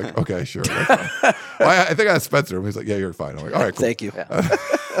time?" I'm like, "Okay, sure." Well, I think I asked Spencer. He's like, "Yeah, you're fine." I'm like, "All right, cool." Thank you.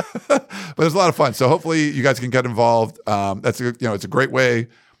 But it's a lot of fun. So hopefully you guys can get involved. It's a great way.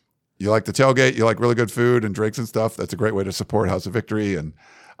 You like the tailgate. You like really good food and drinks and stuff. That's a great way to support House of Victory. And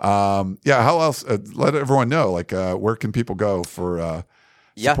how else? Let everyone know. Like, where can people go for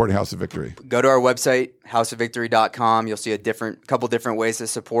supporting House of Victory? Go to our website, houseofvictory.com. You'll see a couple different ways to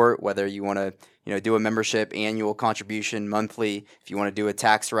support, whether you want to do a membership, annual contribution, monthly. If you want to do a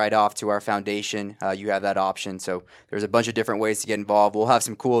tax write-off to our foundation, you have that option. So there's a bunch of different ways to get involved. We'll have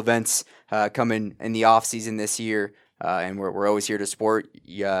some cool events coming in the off-season this year, and we're always here to support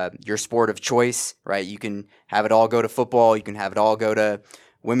your sport of choice, right? You can have it all go to football. You can have it all go to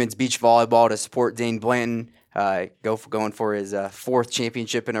women's beach volleyball to support Dane Blanton. Going for his fourth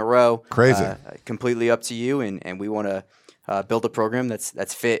championship in a row. Crazy. Completely up to you, and we want to build a program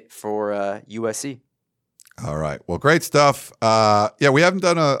that's fit for USC. All right. Well, great stuff. We haven't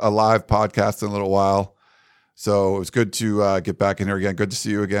done a live podcast in a little while, so it was good to get back in here again. Good to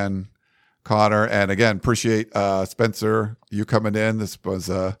see you again, Connor. And again, appreciate Spencer, you coming in. This was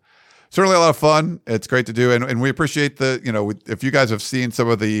certainly a lot of fun. It's great to do, and we appreciate if you guys have seen some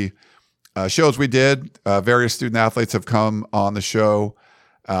of the shows we did, various student athletes have come on the show.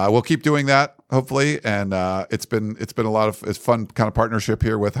 We'll keep doing that, hopefully. And it's been it's fun kind of partnership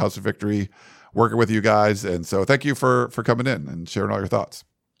here with House of Victory, working with you guys. And so thank you for coming in and sharing all your thoughts.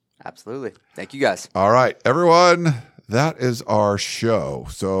 Absolutely. Thank you, guys. All right, everyone, that is our show.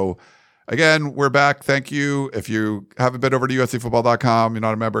 So again, we're back. Thank you. If you haven't been over to USCfootball.com, you're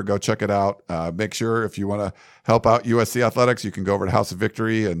not a member, go check it out. Make sure if you want to help out USC Athletics, you can go over to House of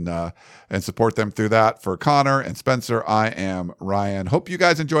Victory and support them through that. For Connor and Spencer, I am Ryan. Hope you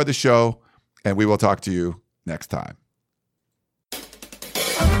guys enjoyed the show, and we will talk to you next time.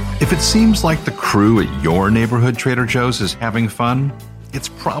 If it seems like the crew at your neighborhood Trader Joe's is having fun, it's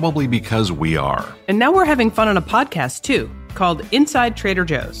probably because we are. And now we're having fun on a podcast, too, called Inside Trader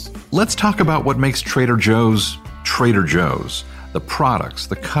Joe's. Let's talk about what makes Trader Joe's Trader Joe's. The products,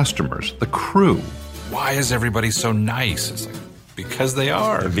 the customers, the crew. Why is everybody so nice? It's like, because they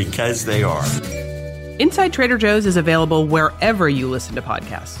are. Because they are. Inside Trader Joe's is available wherever you listen to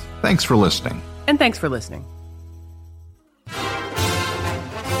podcasts. Thanks for listening. And thanks for listening.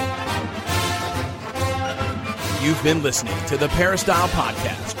 You've been listening to the Peristyle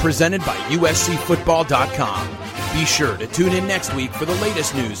Podcast, presented by USCFootball.com. Be sure to tune in next week for the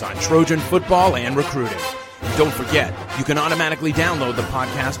latest news on Trojan football and recruiting. And don't forget, you can automatically download the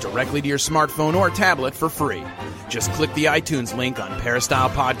podcast directly to your smartphone or tablet for free. Just click the iTunes link on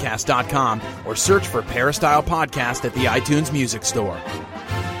peristylepodcast.com or search for Peristyle Podcast at the iTunes Music Store.